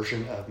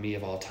version of me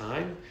of all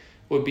time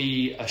would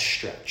be a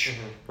stretch,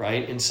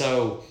 right? And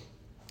so,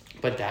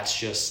 but that's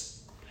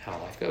just how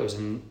life goes.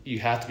 And you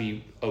have to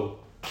be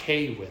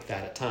okay with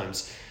that at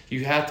times.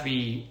 You have to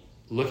be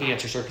looking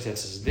at your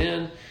circumstances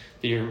then,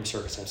 your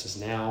circumstances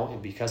now.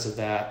 And because of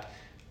that,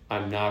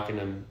 I'm not going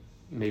to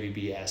maybe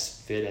be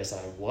as fit as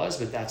I was,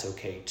 but that's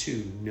okay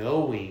too.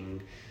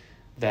 Knowing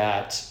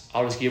that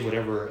I'll just give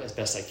whatever as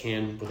best I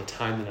can with the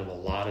time that I'm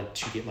allotted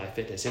to get my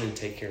fitness in and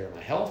take care of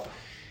my health.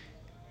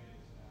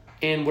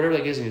 And whatever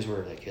that gives me is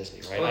whatever that gives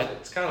me, right? Well,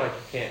 it's kind of like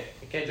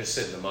you can't just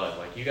sit in the mud.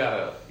 Like, you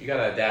gotta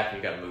adapt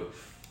and you gotta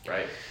move,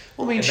 right?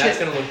 Well, I mean, and that's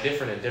gonna look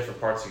different in different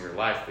parts of your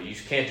life, but you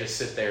can't just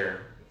sit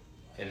there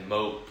and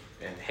mope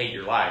and hate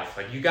your life.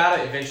 Like, you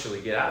gotta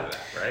eventually get out of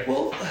that, right?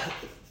 Well,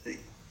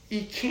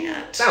 you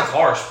can't. It sounds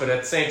harsh, but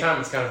at the same time,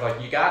 it's kind of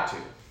like you got to.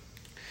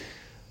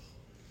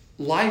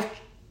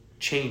 Life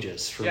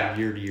changes from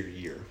year to year to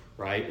year,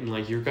 right? And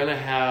like, you're gonna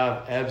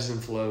have ebbs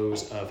and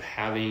flows of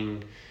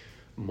having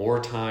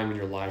more time in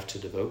your life to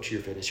devote to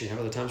your fitness. You're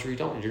gonna have other times where you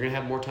don't. And you're gonna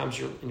have more times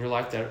in your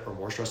life that are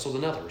more stressful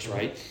than others,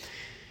 right?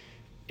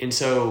 And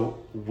so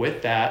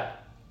with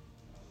that,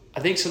 I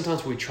think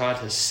sometimes we try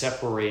to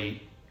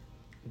separate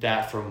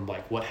that from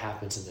like what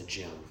happens in the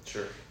gym.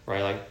 Sure.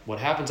 Right? Like, what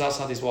happens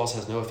outside these walls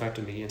has no effect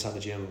on me inside the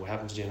gym, and what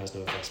happens in the gym has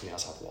no effect on me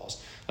outside the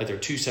walls. Like, they're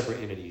two separate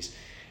entities.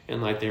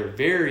 And like, they're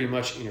very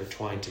much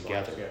intertwined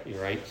together,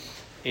 right?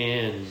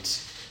 And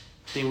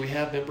I mean, we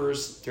have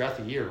members throughout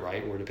the year,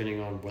 right, where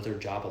depending on what their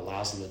job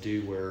allows them to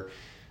do, where,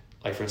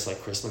 like, for instance,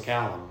 like Chris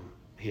McCallum,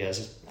 he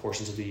has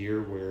portions of the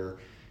year where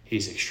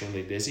he's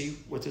extremely busy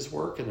with his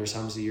work, and there's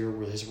times of the year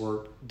where his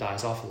work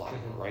dies off a lot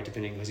more, right,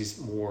 depending, because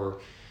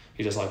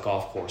he does like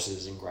golf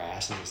courses and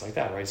grass and things like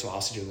that, right? So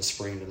obviously during the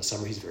spring and the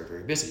summer, he's very,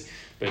 very busy.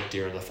 But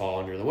during the fall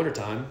and during the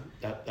wintertime,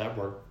 that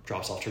work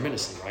drops off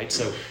tremendously, right?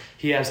 So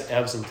he has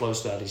ebbs and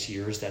flows throughout his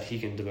years that he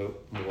can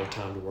devote more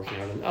time to working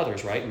out than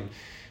others, right? And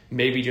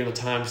maybe during the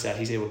times that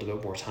he's able to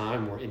devote more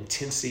time, more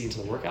intensity into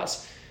the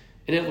workouts,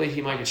 inevitably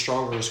he might get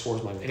stronger, his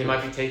scores might improve. He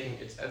might be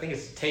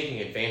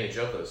taking advantage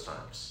of those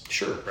times.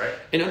 Sure. Right?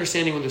 And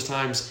understanding when those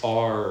times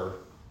are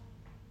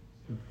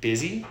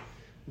busy,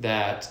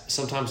 that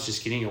sometimes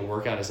just getting a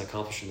workout is an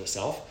accomplishment in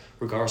itself,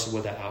 regardless of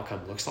what that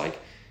outcome looks like,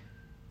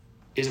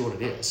 is what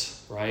it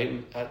is, right?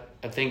 And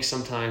I think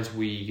sometimes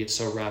we get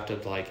so wrapped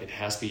up, like, it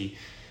has to be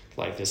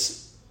like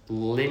this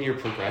linear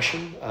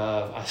progression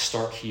of, I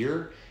start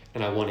here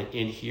and I want to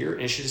end here,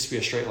 and it should just be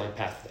a straight line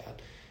path to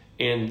that.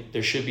 And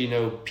there should be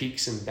no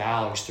peaks and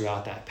valleys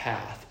throughout that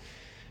path.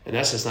 And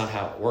that's just not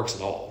how it works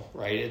at all,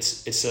 right?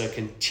 It's a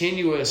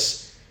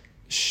continuous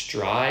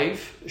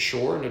strive,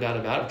 sure, no doubt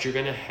about it, but you're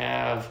going to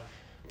have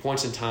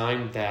points in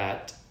time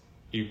that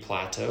you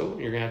plateau.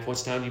 You're going to have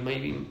points in time you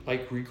maybe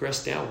like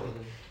regress downward,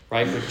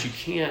 right? But you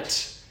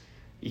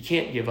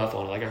can't give up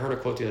on it. Like I heard a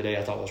quote the other day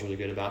I thought was really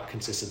good about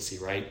consistency,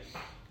 right?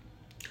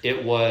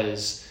 It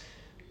was,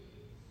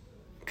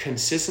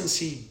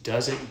 consistency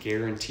doesn't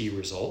guarantee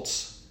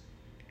results,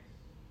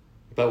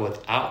 but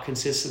without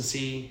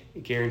consistency,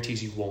 it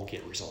guarantees you won't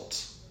get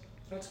results.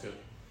 That's good.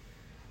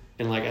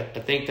 And like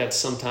I think that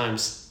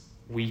sometimes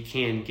we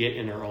can get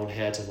in our own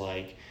heads of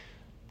like,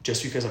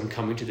 just because I'm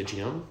coming to the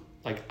gym,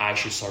 like I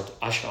should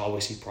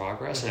always see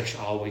progress, and I should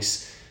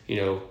always,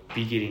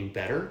 be getting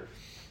better.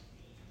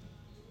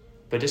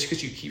 But just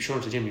because you keep showing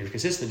up to the gym, you're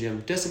consistent in the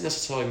gym, doesn't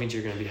necessarily mean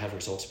you're going to have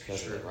results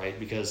because of it, right?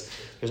 Because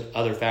there's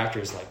other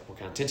factors like what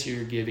kind of intensity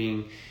you're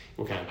giving,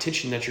 what kind of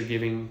attention that you're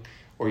giving,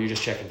 or you're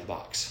just checking the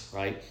box,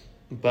 right?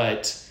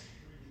 But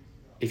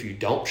if you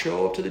don't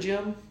show up to the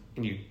gym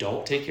and you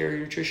don't take care of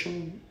your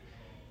nutrition,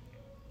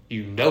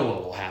 you know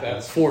what will happen.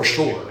 That's for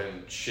sure.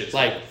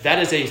 Like that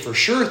is a for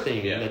sure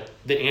thing. That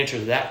the answer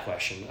to that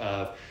question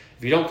of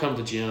if you don't come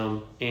to the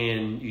gym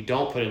and you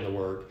don't put in the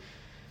work,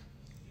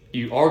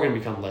 you are going to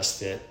become less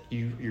fit.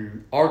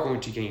 You are going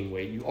to gain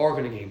weight. You are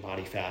going to gain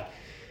body fat.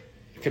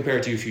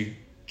 Compared to if you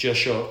just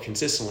show up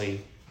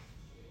consistently,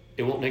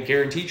 it won't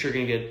guarantee you're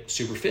going to get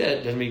super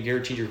fit. Doesn't mean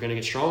guarantee you're going to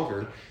get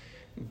stronger,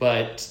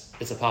 but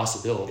it's a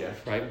possibility,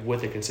 right?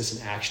 With a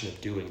consistent action of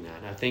doing that.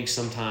 And I think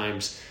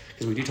sometimes,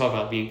 because we do talk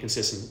about being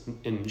consistent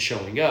in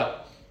showing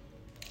up,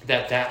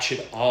 that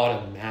should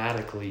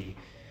automatically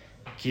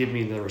give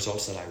me the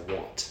results that I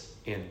want.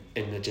 And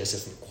it just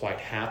doesn't quite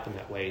happen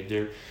that way.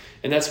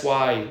 And that's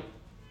why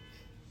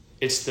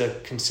it's the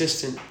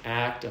consistent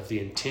act of the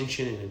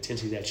intention and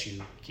intensity that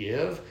you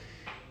give.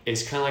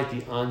 It's kind of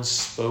like the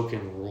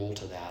unspoken rule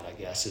to that, I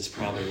guess, is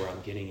probably where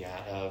I'm getting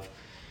at. Of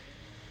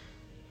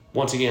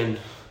once again,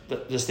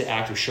 just the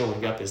act of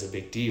showing up is a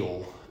big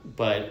deal.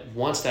 But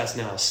once that's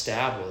now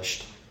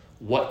established,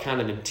 what kind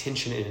of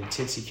intention and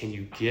intensity can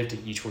you give to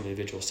each one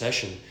individual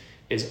session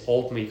is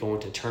ultimately going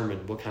to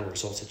determine what kind of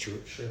results that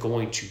you're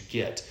going to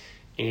get.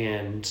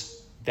 And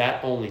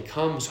that only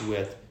comes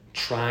with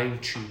trying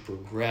to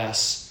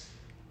progress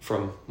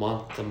from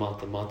month to month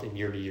to month and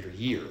year to year to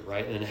year,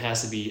 right? And it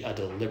has to be a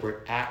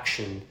deliberate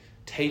action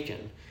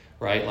taken,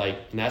 right? Like,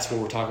 and that's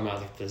what we're talking about,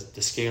 like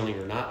the scaling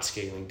or not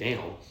scaling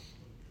down.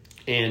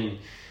 And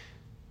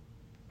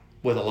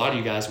with a lot of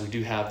you guys, we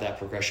do have that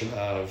progression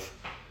of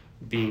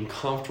being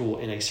comfortable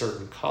in a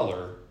certain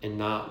color and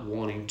not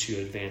wanting to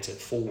advance it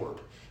forward,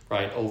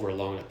 right, over a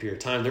long enough period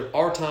of time. There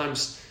are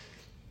times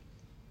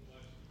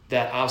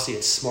that obviously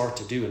it's smart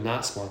to do and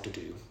not smart to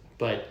do,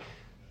 but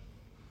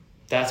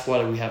that's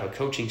why we have a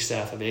coaching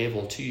staff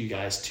available to you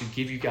guys to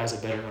give you guys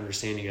a better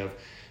understanding of,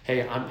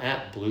 hey, I'm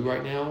at blue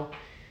right now.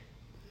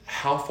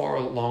 How far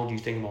along do you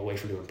think I'm away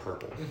from doing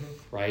purple,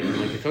 right? And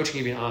like the coach can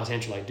give you an honest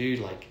answer, like, dude,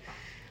 like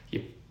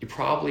you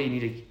probably need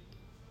to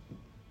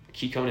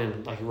keep coming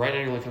in, like right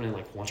now you're only coming in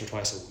like once or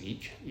twice a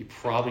week. You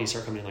probably need to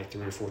start coming in like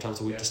 3 or 4 times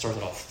a week to start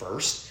that off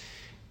first.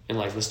 And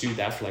like, let's do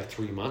that for like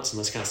 3 months and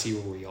let's kind of see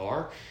where we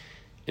are.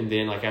 And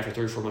then like after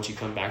 3 or 4 months, you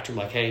come back to them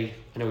like, hey,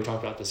 I know we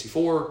talked about this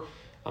before.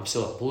 I'm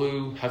still at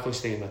blue. How close are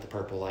you thinking about the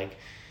purple? Like,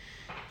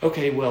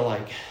 okay, well,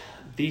 like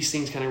these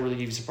things kind of really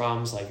give you some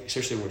problems. Like,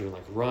 especially when we're doing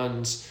like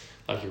runs,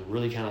 like you're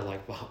really kind of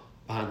like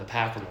behind the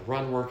pack on the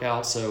run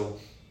workout. So,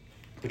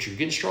 but you're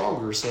getting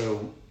stronger.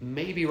 So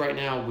maybe right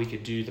now we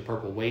could do the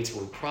purple weights,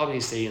 but we probably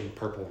need to stay in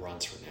purple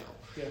runs for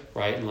now.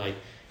 Right. And like,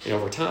 and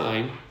over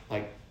time,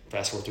 like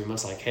fast forward 3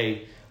 months, like,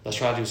 hey, let's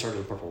try to start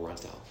doing purple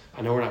runs now.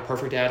 I know we're not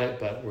perfect at it,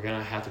 but we're going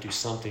to have to do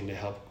something to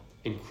help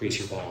increase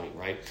your volume,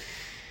 right?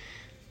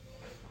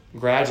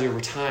 Gradually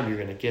over time, you're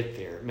going to get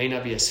there. It may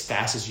not be as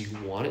fast as you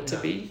want it to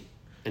be,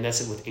 and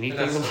that's it with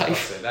anything in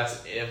life.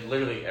 That's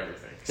literally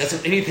everything. That's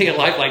with anything in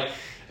life. Like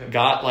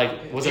God, like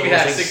what's you could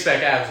have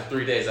 6-pack abs in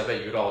 3 days. I bet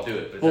you could all do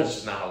it, but that's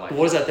just not how life.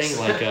 What is that thing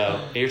like?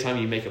 Every time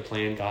you make a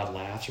plan, God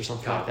laughs or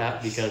something like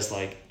that, because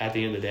like at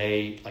the end of the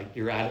day, like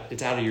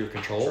it's out of your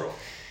control.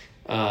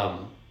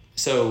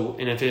 So,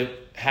 and if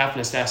it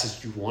happened as fast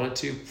as you want it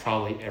to,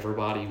 probably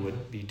everybody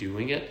would be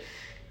doing it.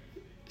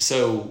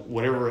 So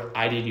whatever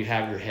idea you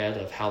have in your head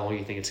of how long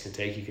you think it's going to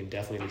take, you can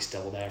definitely at least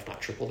double that, if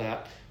not triple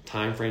that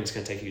time frame it's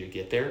going to take you to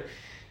get there.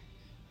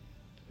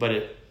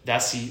 But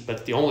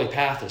the only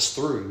path is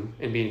through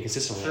and being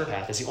consistent on that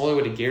path. It's the only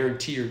way to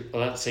guarantee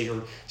it's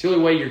the only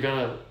way you're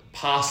going to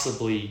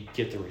possibly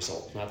get the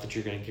result. Not that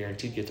you're going to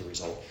guarantee to get the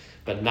result,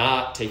 but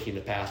not taking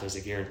the path is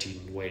a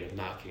guaranteed way of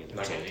not getting the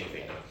result.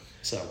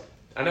 So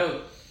I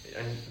know,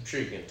 I'm sure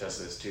you can attest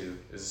to this too.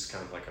 This is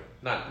kind of like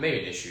not maybe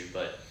an issue,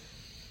 but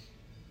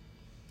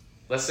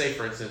let's say,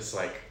 for instance,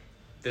 like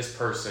this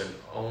person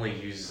only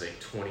uses a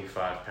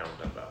 25-pound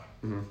dumbbell.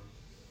 Mm-hmm.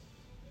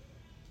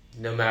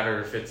 No matter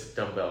if it's a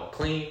dumbbell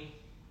clean,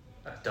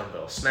 a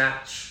dumbbell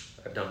snatch,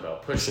 a dumbbell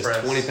push press.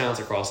 It's 20 pounds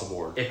across the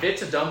board. If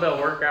it's a dumbbell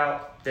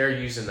workout, they're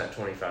using that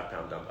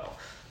 25-pound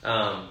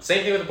dumbbell.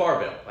 Same thing with a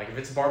barbell. Like if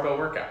it's a barbell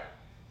workout,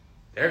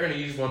 they're going to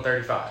use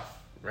 135,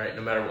 right?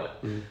 No matter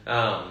what.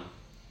 Mm-hmm.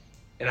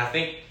 And I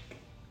think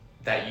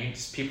that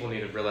people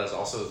need to realize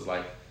also is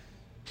like,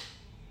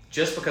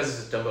 just because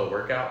it's a dumbbell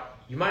workout,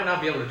 you might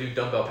not be able to do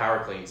dumbbell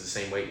power cleans the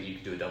same way that you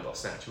can do a dumbbell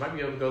snatch. You might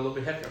be able to go a little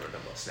bit heavier on a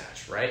dumbbell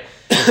snatch, right?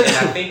 And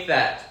I think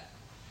that,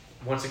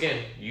 once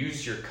again,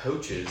 use your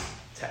coaches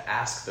to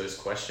ask those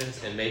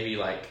questions and maybe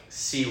like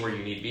see where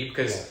you need to be,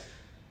 because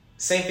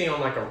same thing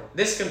on like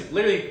this can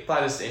literally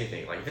apply this to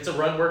anything. Like if it's a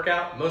run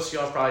workout, most of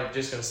y'all are probably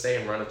just going to stay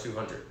and run a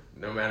 200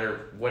 no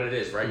matter what it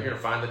is, right? You're going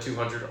to find the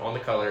 200 on the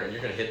color and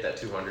you're going to hit that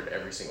 200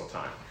 every single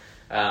time.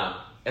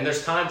 And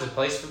there's times and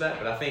place for that,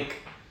 but I think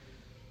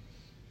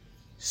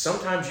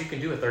sometimes you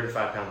can do a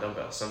 35-pound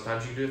dumbbell.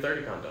 Sometimes you can do a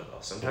 30-pound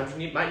dumbbell. Sometimes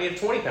you might need a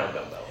 20-pound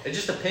dumbbell. It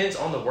just depends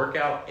on the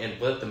workout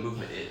and what the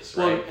movement is,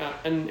 right? Well,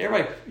 and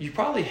everybody, you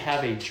probably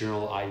have a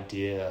general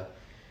idea.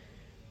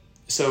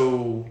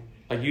 So,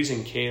 like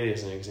using Kaylee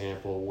as an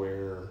example,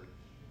 where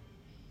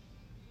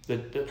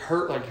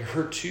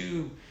her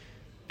two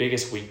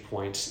biggest weak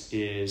points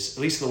is,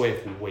 at least in the way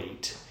of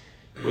weight,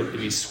 would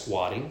be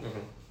squatting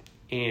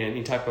and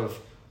any type of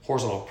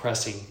horizontal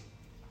pressing,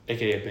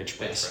 aka bench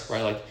press,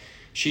 right? Like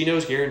she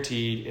knows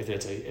guaranteed if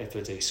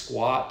it's a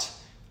squat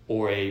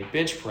or a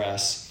bench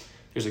press,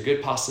 there's a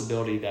good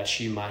possibility that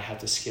she might have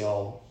to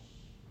scale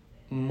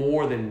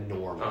more than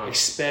normal,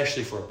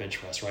 especially for a bench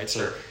press, right?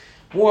 So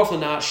more often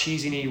than not,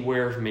 she's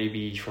anywhere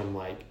maybe from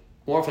like,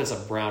 more often it's a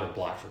brown or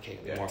black for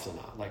Kaylee, more often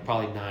than not, like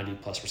probably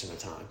 90+% of the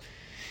time.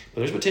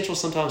 But there's potential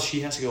sometimes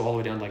she has to go all the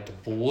way down like to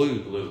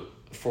blue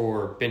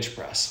for bench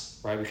press,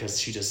 right? Because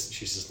she's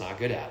just not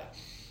good at it.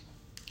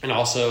 And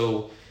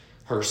also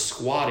her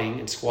squatting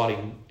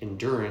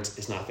endurance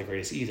is not the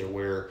greatest either,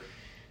 where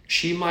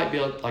she might be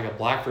like a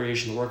black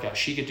variation of the workout.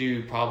 She could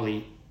do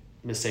probably,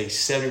 let's say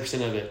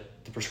 70% of it,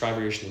 the prescribed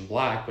variation in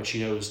black, but she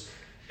knows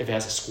if it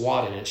has a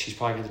squat in it, she's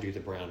probably going to do the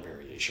brown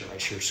variation,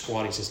 right? Her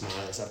squatting is just not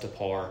as up to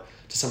par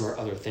to some of her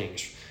other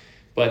things.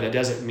 But that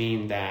doesn't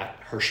mean that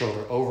her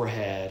shoulder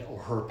overhead or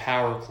her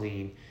power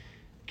clean,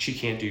 she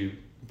can't do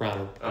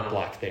brown or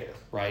black there,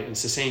 right? And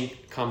it's the same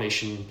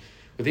combination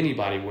with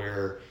anybody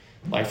where,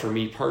 like for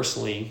me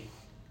personally,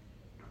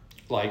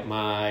 like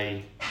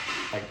my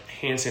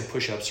handstand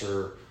push-ups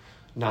are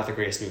not the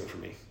greatest movement for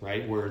me,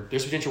 right? Where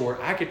there's potential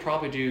where I could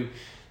probably do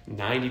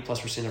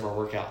 90+% of our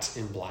workouts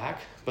in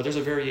black, but there's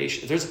a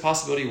variation. There's a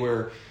possibility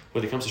where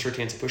when it comes to short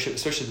handstand push-ups,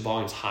 especially if the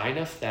volume's high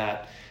enough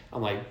that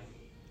I'm like,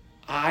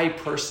 I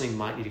personally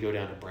might need to go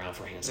down to brown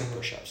for handstand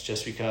push-ups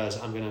just because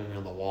I'm going to be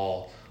on the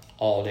wall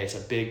all day. It's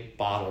a big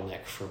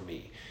bottleneck for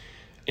me.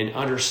 And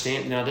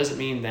understand, now it doesn't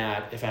mean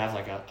that if I have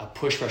like a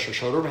push pressure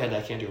shoulder overhead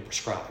that I can't do a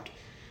prescribed.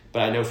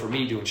 But I know for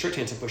me, doing short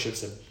handstand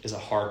push-ups is a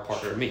hard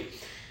part for me.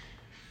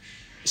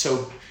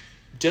 So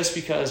just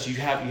because you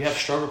have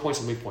stronger points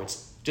and weak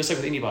points, just like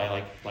with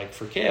anybody, like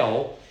for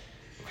Kale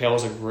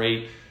is a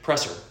great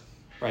presser,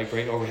 right?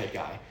 Great overhead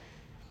guy.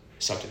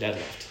 Suck to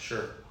deadlift.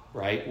 Sure.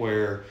 Right?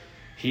 Where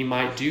he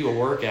might do a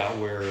workout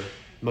where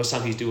most of the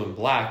time he's doing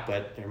black,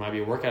 but there might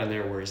be a workout in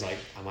there where he's like,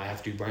 I might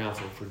have to do brown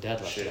for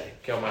deadlift today.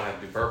 Kel might have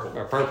to do purple.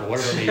 Or purple,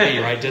 whatever it may be,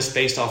 right? Just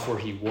based off where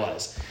he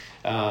was.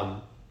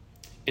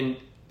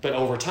 But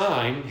over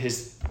time,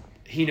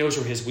 he knows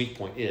where his weak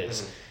point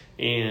is.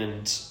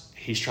 And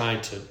he's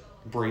trying to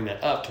bring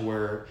that up to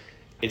where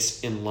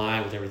it's in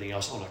line with everything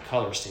else on a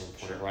color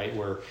standpoint, right?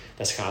 Where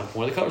that's kind of the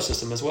point of the color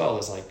system as well,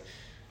 is like,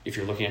 if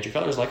you're looking at your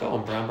colors, like, oh,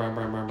 I'm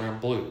brown,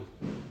 blue.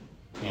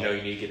 You know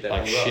you need to get that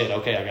like blue shit,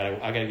 up. okay,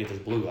 I gotta get this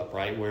blue up,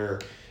 right?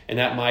 And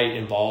that might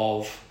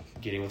involve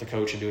getting with a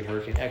coach and doing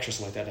Hurricane X or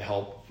something like that to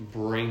help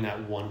bring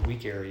that one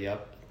weak area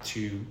up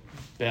to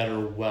better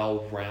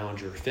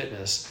well-round your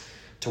fitness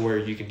to where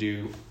you can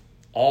do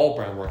all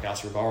brown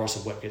workouts regardless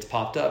of what gets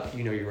popped up.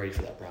 You know you're ready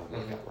for that brown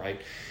workout,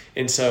 right?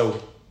 And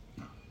so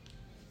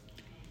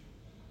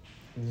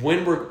when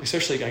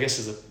especially, I guess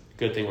is a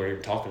good thing we're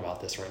even talking about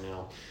this right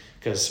now,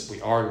 because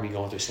we are going to be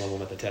going through some of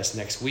them at the test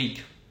next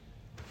week,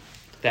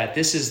 that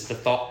this is the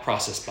thought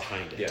process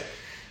behind it. Yeah.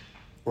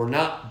 We're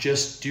not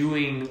just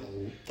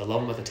doing the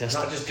level with the test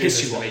not to just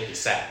piss you to off. make you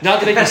sad. Not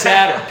to make you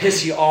sad or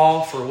piss you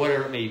off or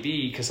whatever it may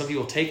be, because some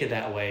people take it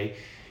that way.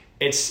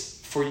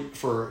 It's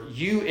for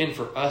you and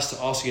for us to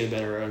also get a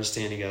better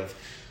understanding of,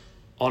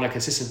 on a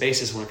consistent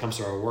basis when it comes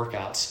to our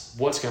workouts,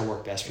 what's going to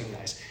work best for you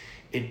guys.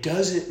 It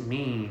doesn't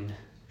mean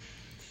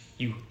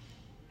you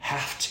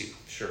have to.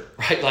 Sure.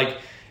 Right? Like,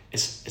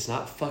 it's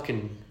not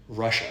fucking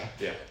Russia.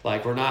 Yeah.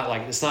 Like, we're not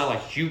like, it's not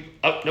like you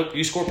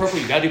score purple,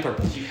 you gotta do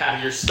purple.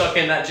 You're stuck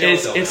in that jail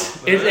cell.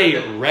 It's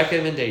a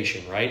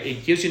recommendation, right?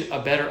 It gives you a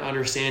better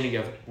understanding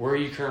of where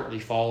you're currently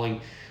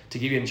falling to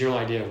give you a general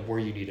idea of where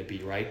you need to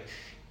be, right?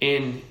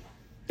 And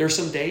there's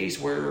some days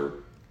where,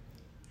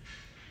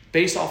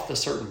 based off the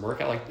certain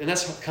workout, and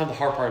that's kind of the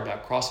hard part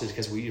about CrossFit,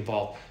 because we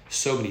involve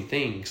so many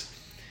things,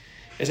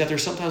 is that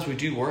there's sometimes we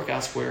do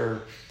workouts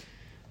where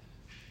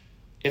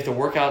if the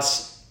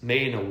workout's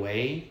made in a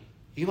way,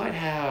 you might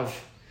have,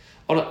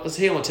 let's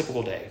say on a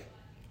typical day,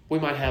 we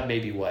might have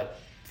maybe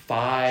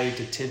 5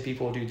 to 10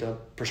 people do the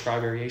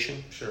prescribed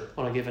variation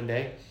on a given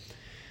day.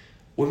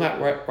 We might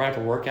write up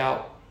a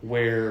workout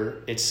where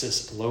it's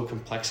just low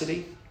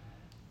complexity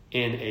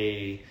in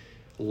a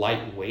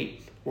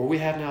lightweight, where we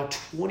have now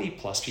 20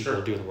 plus people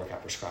Sure. doing the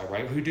workout prescribed,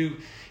 right? You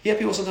have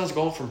people sometimes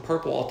going from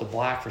purple up to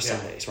black for Yeah.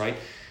 some days, right?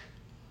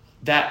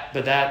 But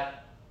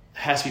that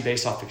has to be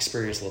based off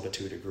experience a little bit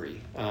to a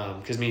degree.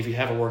 Because if you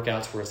have a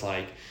workouts where it's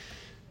like,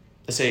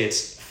 let's say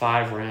it's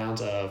 5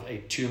 rounds of a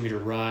 2-meter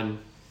run,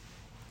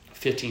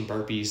 15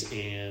 burpees,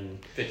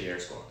 and 50 air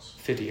squats.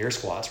 50 air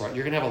squats, right?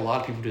 You're going to have a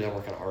lot of people do that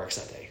workout RX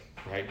that day,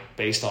 right?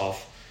 Based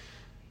off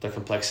the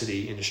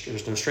complexity, and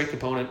there's no strength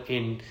component.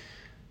 And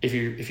if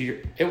you're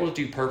able to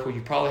do purple,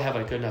 you probably have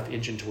a good enough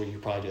engine to where you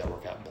probably do that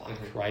workout in black,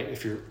 Mm-hmm. right?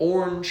 If you're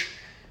orange,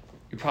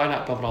 you're probably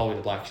not bumping all the way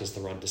to black, just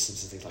the run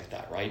distance and things like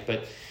that, right?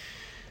 But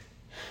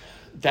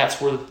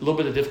that's where a little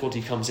bit of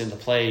difficulty comes into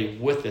play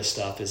with this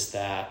stuff, is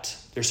that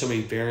there's so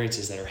many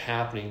variances that are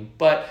happening.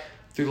 But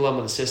through the level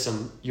of the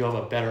system, you have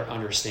a better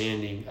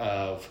understanding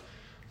of,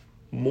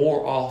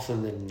 more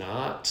often than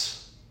not,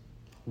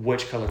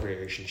 which color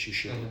variations you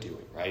should be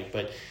doing, right?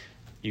 But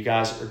you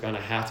guys are going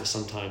to have to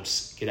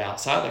sometimes get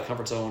outside that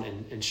comfort zone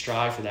and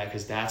strive for that,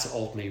 because that's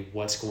ultimately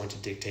what's going to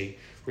dictate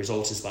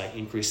results, is by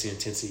increasing the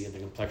intensity and the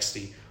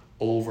complexity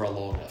over a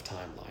long enough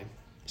timeline.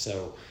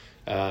 So,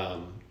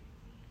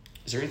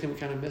 is there anything we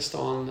kind of missed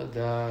on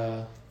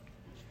the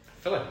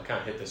I feel like we kind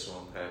of hit this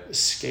one.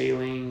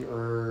 scaling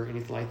or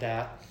anything like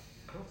that,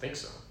 I don't think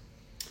so.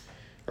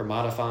 or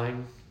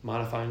modifying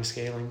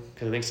scaling?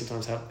 Because I think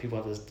sometimes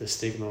people have the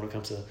stigma when it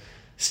comes to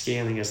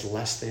scaling as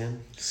less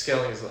than.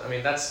 Scaling is, I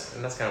mean, that's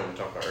kind of what we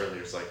talked about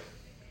earlier. It's like,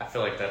 I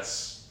feel like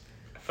that's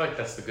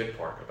the good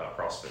part about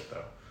CrossFit,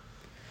 though.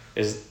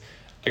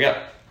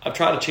 I've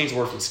tried to change the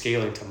word from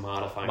scaling to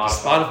modifying.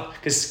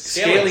 Because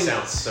Scaling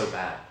sounds so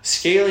bad.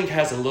 Scaling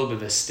has a little bit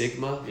of a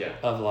stigma Yeah.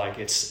 of like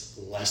it's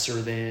lesser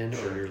than,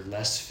 Sure. or you're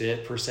less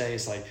fit per se.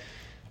 It's like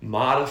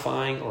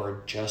modifying or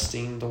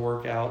adjusting the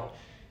workout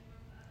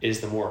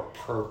is the more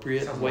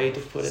appropriate way to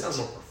put it. Sounds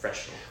more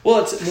professional.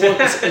 Well,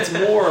 it's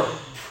more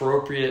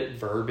appropriate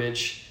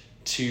verbiage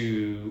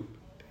to,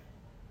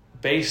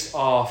 based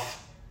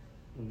off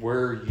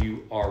where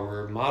you are.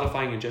 We're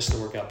modifying and adjusting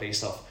the workout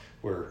based off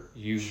where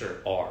you Sure.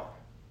 are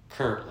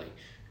currently,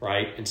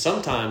 right? And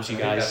sometimes I think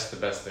that's the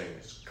best thing,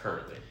 is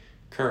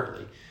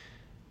currently.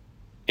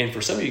 And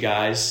for some of you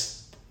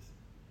guys,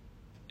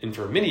 and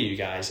for many of you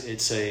guys,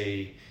 it's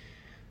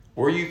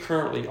where you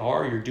currently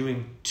are, you're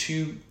doing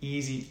too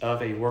easy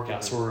of a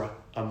workout. Mm-hmm. So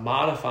we're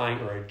modifying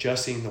or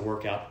adjusting the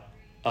workout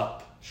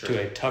up Sure.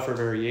 to a tougher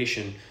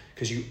variation,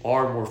 because you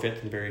are more fit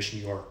than the variation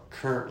you are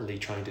currently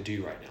trying to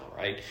do right now,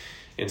 right?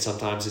 And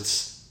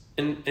sometimes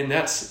and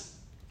that's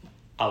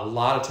a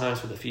lot of times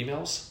for the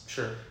females.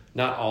 Sure.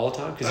 Not all the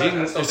time, because I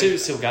just don't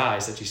there's still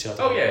guys that you still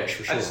have to push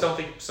for sure. I just don't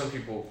think some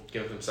people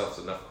give themselves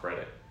enough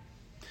credit.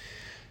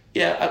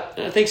 Yeah,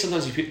 I think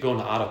sometimes you go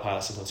into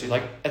autopilot sometimes.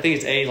 Like, I think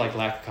it's A, like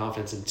lack of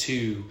confidence, and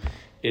 2,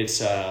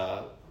 it's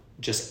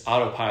just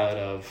autopilot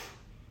of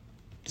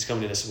just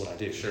coming in, this is what I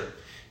do. Sure.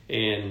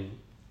 And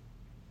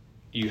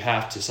you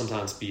have to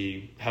sometimes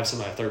have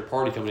somebody, a third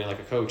party coming in, like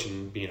a coach,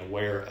 and being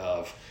aware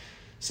of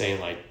saying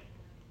like,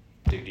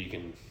 dude, you've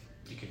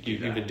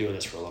been doing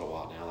this for a little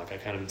while now. Like, I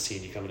kind of been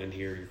seeing you coming in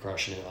here, you're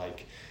crushing it.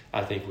 Like,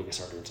 I think we can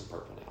start doing some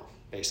purple now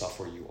based off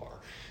where you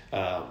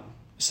are.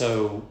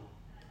 So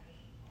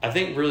I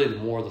think really the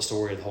more of the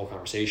story of the whole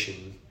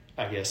conversation,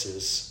 I guess,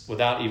 is,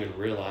 without even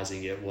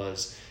realizing it,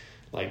 was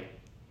like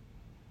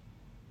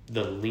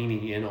the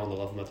leaning in on the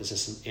level method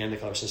system and the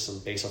color system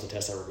based off the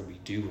test that we're going to be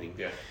doing.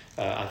 Yeah.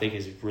 I think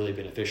is really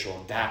beneficial.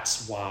 And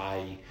that's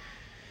why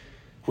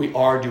we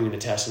are doing the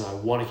test, and I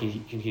want to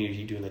continue to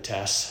keep doing the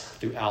tests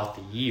throughout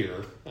the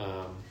year.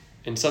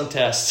 And some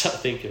tests I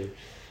think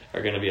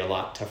are going to be a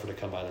lot tougher to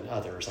come by than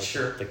others, like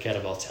Sure. the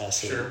kettlebell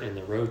test Sure. and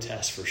the row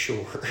test for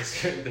sure.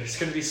 There's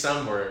going to be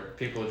some where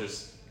people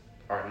just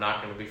are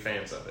not going to be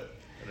fans of it.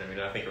 And I mean,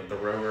 I think of the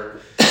rower,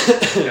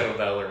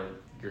 kettlebell, are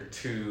your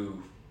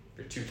two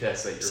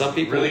tests that Some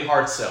people really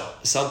hard sell.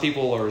 Some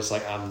people are just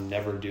like, I'm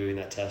never doing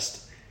that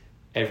test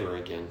ever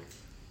again.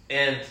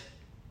 And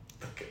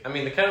I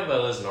mean, the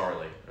kettlebell is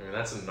gnarly. I mean,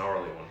 that's a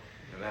gnarly one,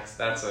 and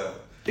that's a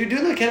Dude,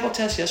 doing the kettlebell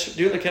test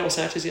doing the kettlebell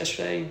snatches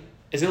yesterday.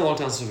 It's been a long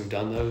time since we've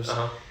done those.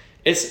 Uh-huh.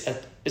 It's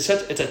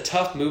a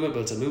tough movement,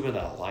 but it's a movement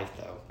that I like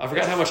though. I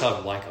forgot how much I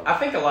like them. I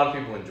think a lot of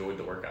people enjoyed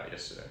the workout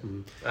yesterday,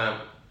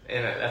 Mm-hmm.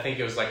 and I think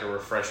it was like a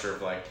refresher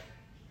of like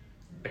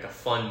a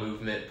fun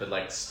movement, but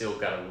like still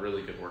got a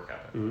really good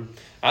workout. Mm-hmm.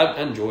 I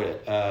enjoyed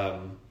it.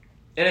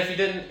 And if you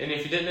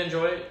didn't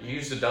enjoy it, you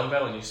used a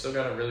dumbbell and you still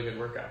got a really good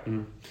workout.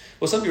 Mm-hmm.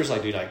 Well, some people are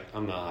like, dude,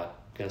 I'm not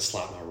gonna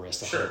slap my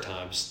wrist 100 Sure.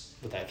 times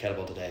with that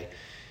kettlebell today,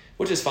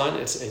 which is fine.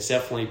 It's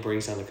definitely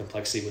brings down the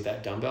complexity with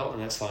that dumbbell,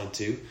 and that's fine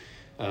too.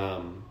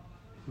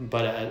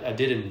 But I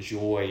did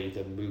enjoy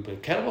the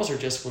movement. Kettlebells are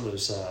just one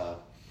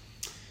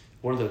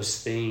of those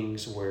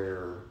things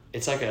where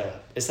it's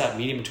that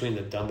medium between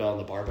the dumbbell and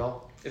the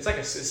barbell. It's like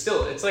a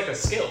skill. It's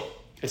still,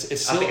 I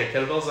think a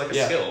kettlebell is like a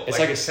yeah, skill. it's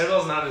like like a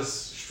kettlebell is not as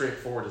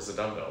straightforward as a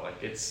dumbbell.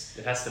 Like it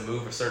has to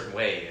move a certain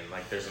way, and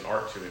like there's an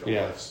art to it.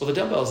 yeah. Almost. Well, the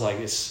dumbbell is like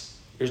it's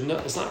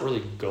not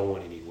really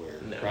going anywhere.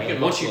 No, right? you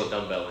can Once muscle a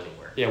dumbbell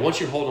anywhere. Yeah, once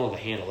you're holding on to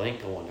the handle, it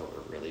ain't going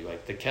nowhere really. Like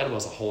Like the kettlebell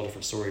is a whole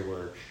different story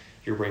where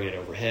you're bringing it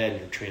overhead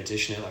and you're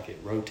transitioning it, like it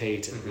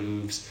rotates and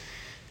moves.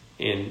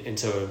 And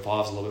so it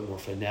involves a little bit more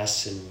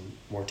finesse and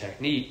more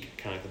technique,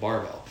 kind of like the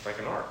barbell. It's like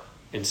an art.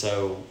 And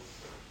so,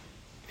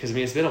 because I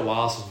mean, it's been a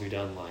while since we've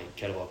done like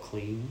kettlebell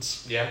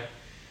cleans. Yeah.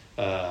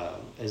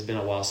 It's been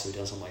a while since we've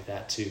done something like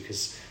that too.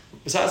 Because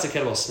besides the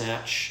kettlebell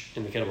snatch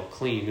and the kettlebell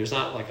clean, there's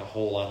not like a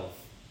whole lot of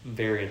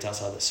variants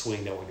outside the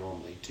swing that we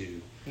normally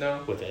do.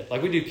 No. With it,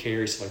 like we do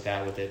carries stuff like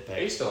that with it. But I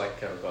used to like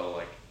kettlebell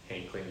like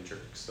hang clean and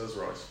jerks. Those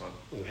were always fun.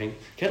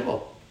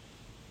 Kettlebell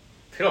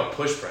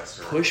Push press.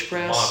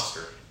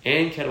 Monster.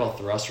 And kettlebell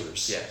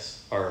thrusters.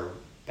 Yes. Are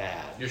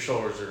bad. Your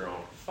shoulders are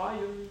on fire.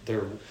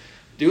 They're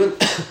doing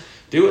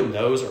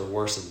those are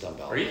worse than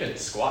dumbbell. Or even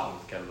squatting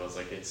with kettlebells.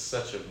 Like it's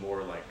such a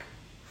more like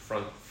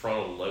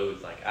frontal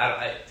load. Like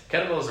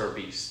kettlebells are a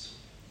beast.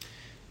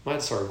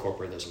 Might start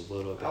incorporating those a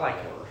little bit. I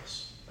like more.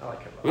 kettlebells. I like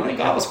kettlebells. We do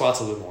goblet squats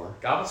a little bit more.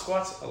 Goblet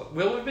squats.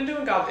 Well, we've been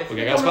doing goblet. If we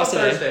you're got going on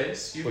squats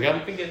Thursdays, you've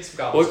been getting some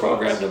goblet squats.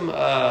 We programmed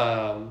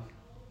them.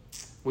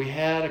 We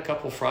had a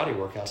couple Friday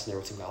workouts in there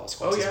with some goblet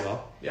squats as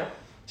well. Yeah.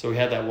 So we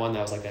had that one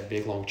that was like that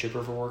big long chip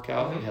river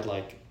workout. Mm-hmm. We had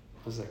like,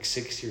 it was like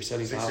 60 or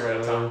 75 60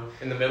 at a time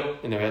in the middle.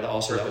 And then we had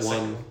also that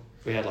one,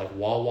 we had like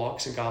wall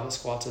walks and goblet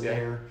squats in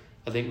there.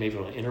 I think maybe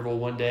on an interval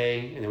one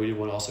day. And then we did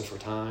one also for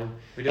time.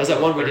 We did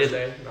that one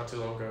Thursday, we did not too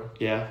long ago.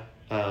 Yeah.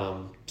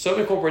 So I've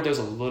incorporated those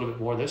a little bit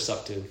more. Those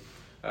stuff too.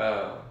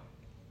 I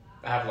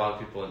have a lot of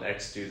people in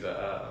X do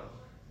the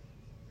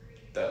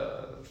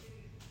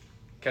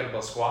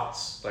kettlebell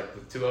squats, like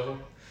with two of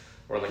them.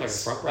 Or like a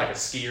front rack. Like a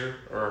skier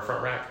or a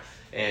front rack.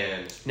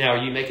 And now, are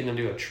you making them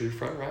do a true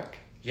front rack?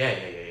 Yeah.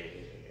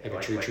 Like a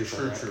true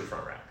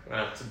front rack.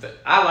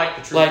 I like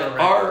the true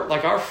front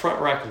rack. Our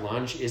front rack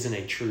lunge isn't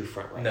a true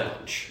front rack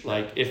lunge.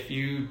 Like if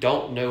you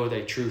don't know what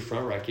a true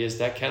front rack is,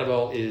 that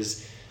kettlebell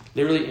is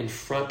literally in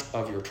front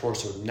of your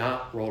torso,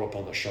 not rolled up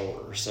on the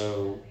shoulder.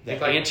 So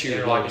the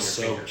anterior leg is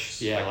so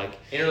like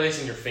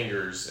interlacing your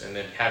fingers and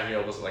then having your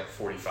elbows at like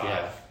 45.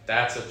 Yeah.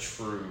 That's a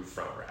true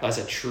front rack. That's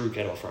a true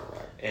kettlebell front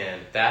rack.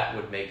 And that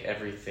would make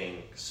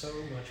everything so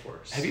much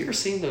worse. Have you ever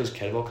seen those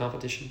kettlebell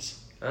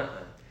competitions?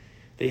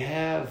 They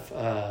have,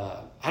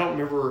 I don't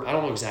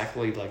know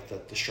exactly like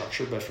the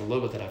structure, but from a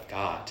little bit that I've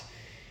got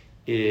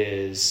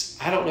is,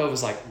 I don't know if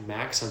it's like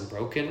max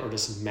unbroken or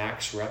just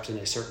max reps in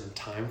a certain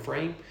time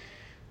frame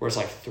where it's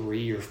like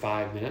 3 or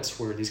 5 minutes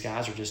where these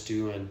guys are just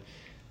doing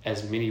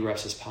as many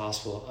reps as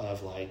possible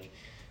of like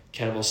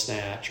kettlebell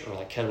snatch or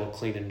like kettlebell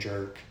clean and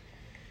jerk.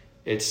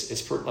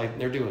 It's like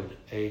they're doing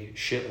a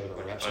shitload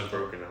of reps.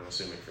 Unbroken, I'm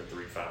assuming, for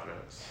 3-5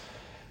 minutes.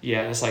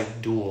 Yeah, and it's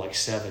like dual, like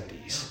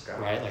 70s,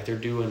 right? Like they're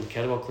doing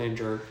kettlebell clean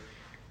jerk,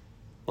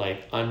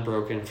 like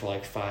unbroken for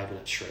like 5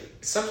 minutes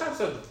straight. Sometimes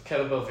the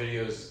kettlebell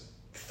videos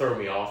throw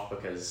me off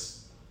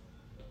because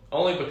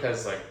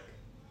like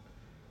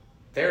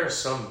there are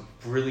some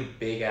really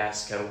big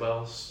ass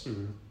kettlebells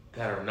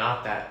that are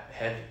not that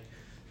heavy.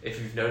 If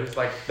you've noticed,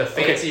 like the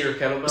fancier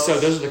kettlebells. So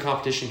those are the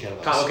competition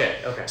kettlebells.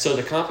 Okay. So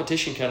the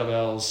competition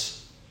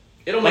kettlebells,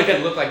 it'll make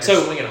it look like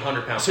you're swinging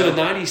 100-pound. So the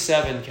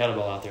 97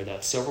 kettlebell out there,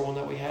 that silver one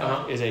that we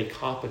have, is a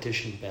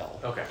competition bell.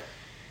 Okay.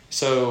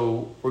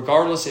 So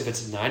regardless if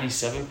it's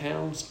 97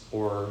 pounds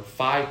or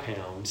 5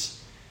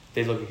 pounds,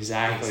 they look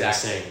exactly the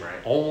same. Right.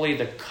 Only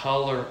the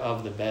color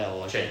of the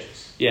bell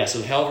changes. Yeah. So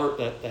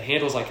the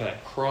handle's like a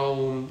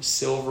chrome,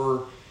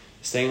 silver,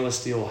 stainless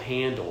steel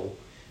handle,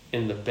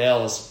 and the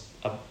bell is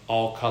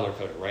all color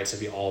coded, right? So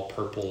it'd be all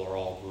purple or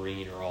all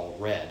green or all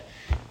red.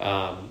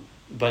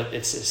 But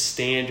it's a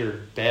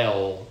standard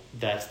bell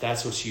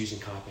that's what's used in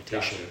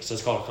competition. Gotcha. So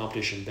it's called a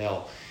competition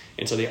bell.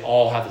 And so they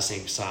all have the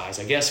same size.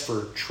 I guess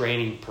for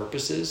training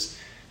purposes,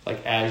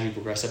 like as you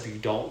progress up, you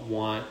don't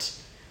want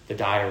the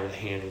dial or the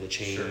handle to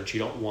change. Sure. You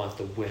don't want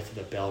the width of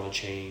the bell to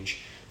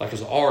change. Like,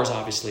 because ours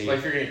obviously... Like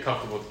if you're getting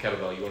comfortable with the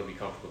kettlebell, you want to be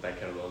comfortable with that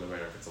kettlebell no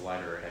matter if it's a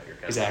lighter or a heavier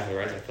kettlebell. Exactly,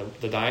 right?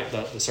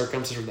 Like the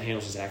circumference of the handle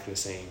is exactly the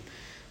same.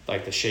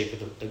 Like the shape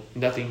of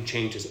nothing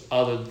changes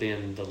other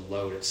than the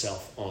load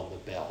itself on the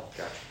bell.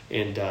 Gotcha.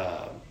 And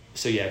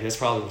so yeah, that's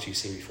probably what you've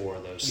seen before.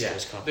 Those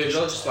competitions.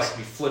 They'll just like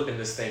be flipping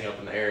this thing up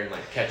in the air and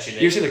like catching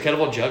it. You see the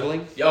kettlebell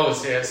juggling? Oh,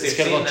 it's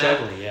kettlebell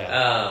juggling.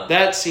 Yeah,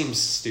 that seems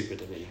stupid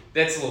to me.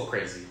 That's a little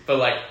crazy, but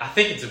like I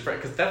think it's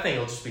because that thing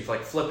will just be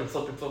like flipping,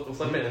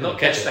 and they'll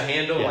catch the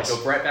handle, like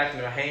go right back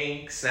into a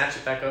hang, snatch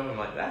it back up. I'm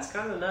like, that's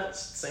kind of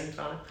nuts at the same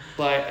time.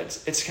 Like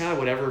it's kind of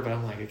whatever, but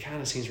I'm like, it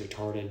kind of seems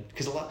retarded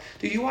because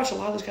you watch a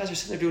lot of those guys are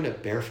sitting there doing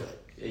it barefoot.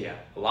 Yeah,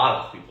 a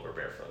lot of people are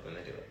barefoot when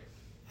they do it.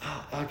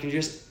 Like you're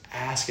just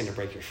asking to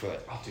break your foot.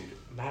 Oh, dude,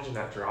 imagine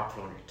that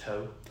dropping on your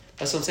toe.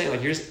 That's what I'm saying.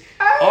 Like you're just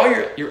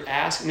you're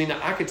asking. I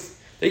mean,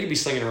 they could be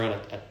slinging around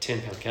a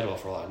 10-pound kettlebell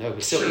for all I know,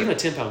 but still, even a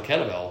 10-pound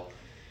kettlebell.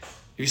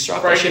 If you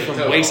drop that shit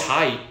from waist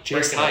height,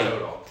 chest height,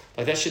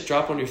 like that shit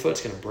drop on your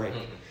foot's gonna break.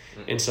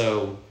 And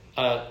so,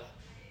 but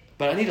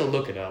I need to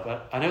look it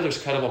up. I know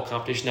there's kettlebell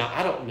competition now.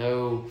 I don't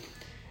know.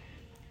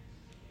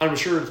 I'm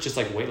sure it's just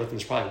like weightlifting.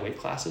 There's probably weight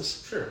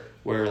classes. Sure.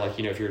 Where like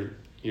if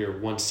you're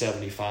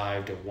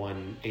 175 to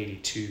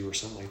 182 or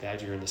something like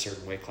that, you're in a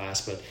certain weight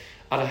class. But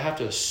I'd have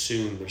to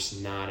assume there's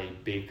not a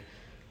big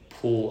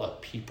pool of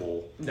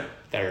people No.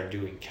 that are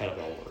doing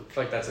kettlebell work. I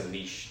feel like that's a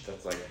niche.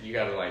 That's like, you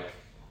gotta like,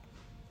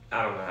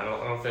 I don't know.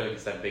 I don't feel like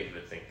it's that big of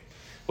a thing.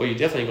 Well, you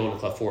definitely go into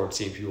Club 4 and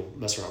see people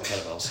mess around with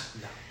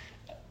kettlebells. No.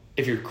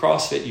 If you're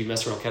CrossFit, you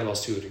mess around with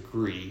kettlebells to a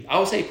degree. I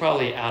would say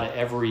probably out of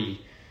a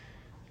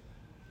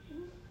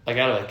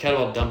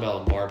kettlebell, dumbbell,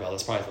 and barbell,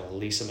 that's probably the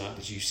least amount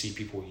that you see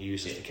people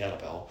use as the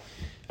kettlebell.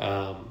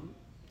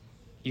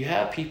 You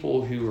have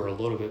people who are a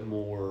little bit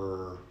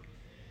more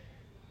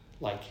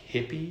like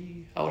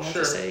hippie, I would have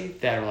to say,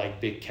 that are like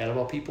big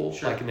kettlebell people.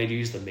 Sure. Like, and they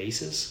use the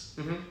maces,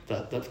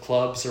 the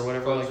clubs or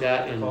whatever like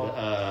that, and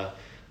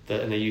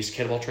and they use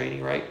kettlebell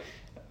training, right?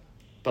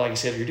 But like I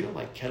said, if you're doing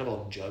like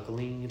kettlebell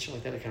juggling and shit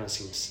like that, it kind of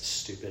seems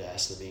stupid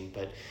ass to me.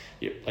 But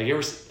like you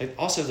ever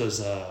also those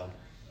the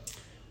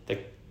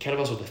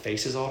kettlebells with the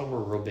faces on them were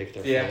real big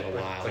there for a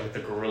little while. Like the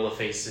gorilla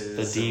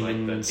faces, the demons,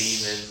 and like the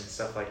demons and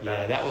stuff like that.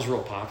 Yeah, that was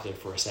real popular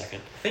for a second.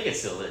 I think it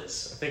still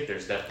is. I think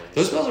there's definitely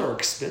those bells are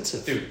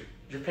expensive, dude.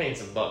 You're paying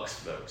some bucks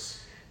for those.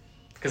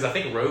 Because I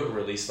think Rogue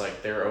released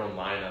like their own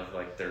line of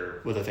like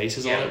their with the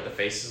faces on it. it. With the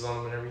faces on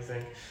them and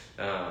everything.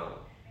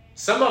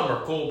 Some of them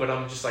are cool, but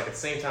I'm just like at the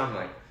same time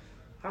like,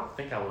 I don't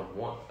think I would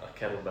want a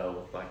kettlebell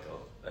with like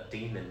a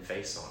demon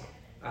face on it.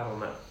 I don't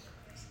know.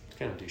 It's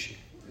kind of douchey.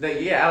 I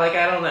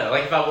don't know.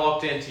 Like if I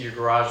walked into your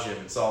garage gym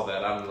and saw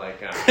that, I'm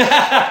like, all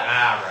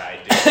right,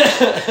 dude.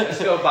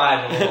 Let's go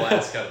buy a normal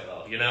ass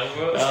kettlebell, you know?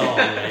 Oh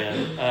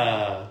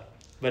man.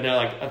 But no,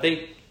 like I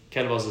think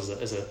kettlebells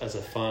is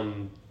a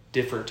fun,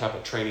 different type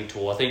of training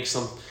tool. I think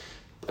some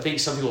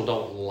people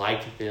don't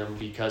like them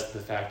because of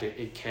the fact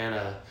that it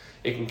can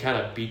kind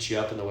of beat you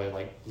up in the way of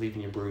like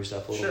leaving you bruised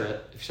up a little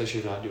bit, especially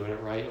if you're not doing it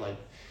right. Like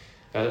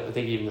I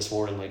think even this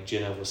morning, like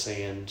Jenna was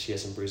saying she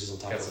has some bruises on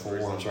top of her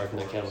forearms right from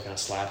that kettlebell kind of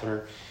slapping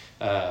her.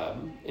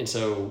 And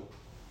so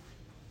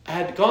I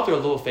had gone through a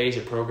little phase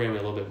of programming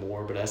a little bit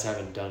more, but I just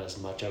haven't done as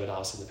much of it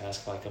obviously in the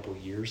past couple of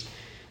years.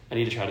 I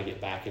need to try to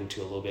get back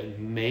into a little bit,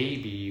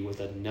 maybe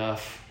with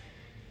enough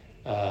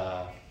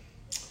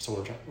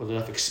with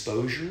enough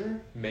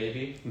exposure.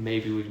 Maybe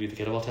we can do the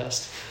kettlebell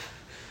test.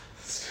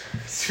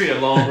 It's been a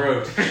long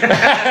road.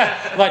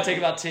 It might take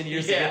about 10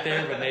 years to get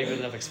there, but maybe with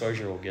enough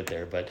exposure we'll get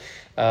there. But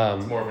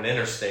it's more of an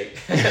interstate.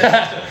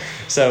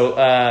 So,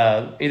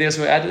 anything else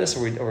we add to this,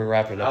 or we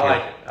wrap it up here? I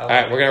like it. All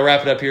right, we're going to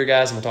wrap it up here,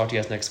 guys, and we'll talk to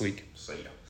you guys next week. See ya.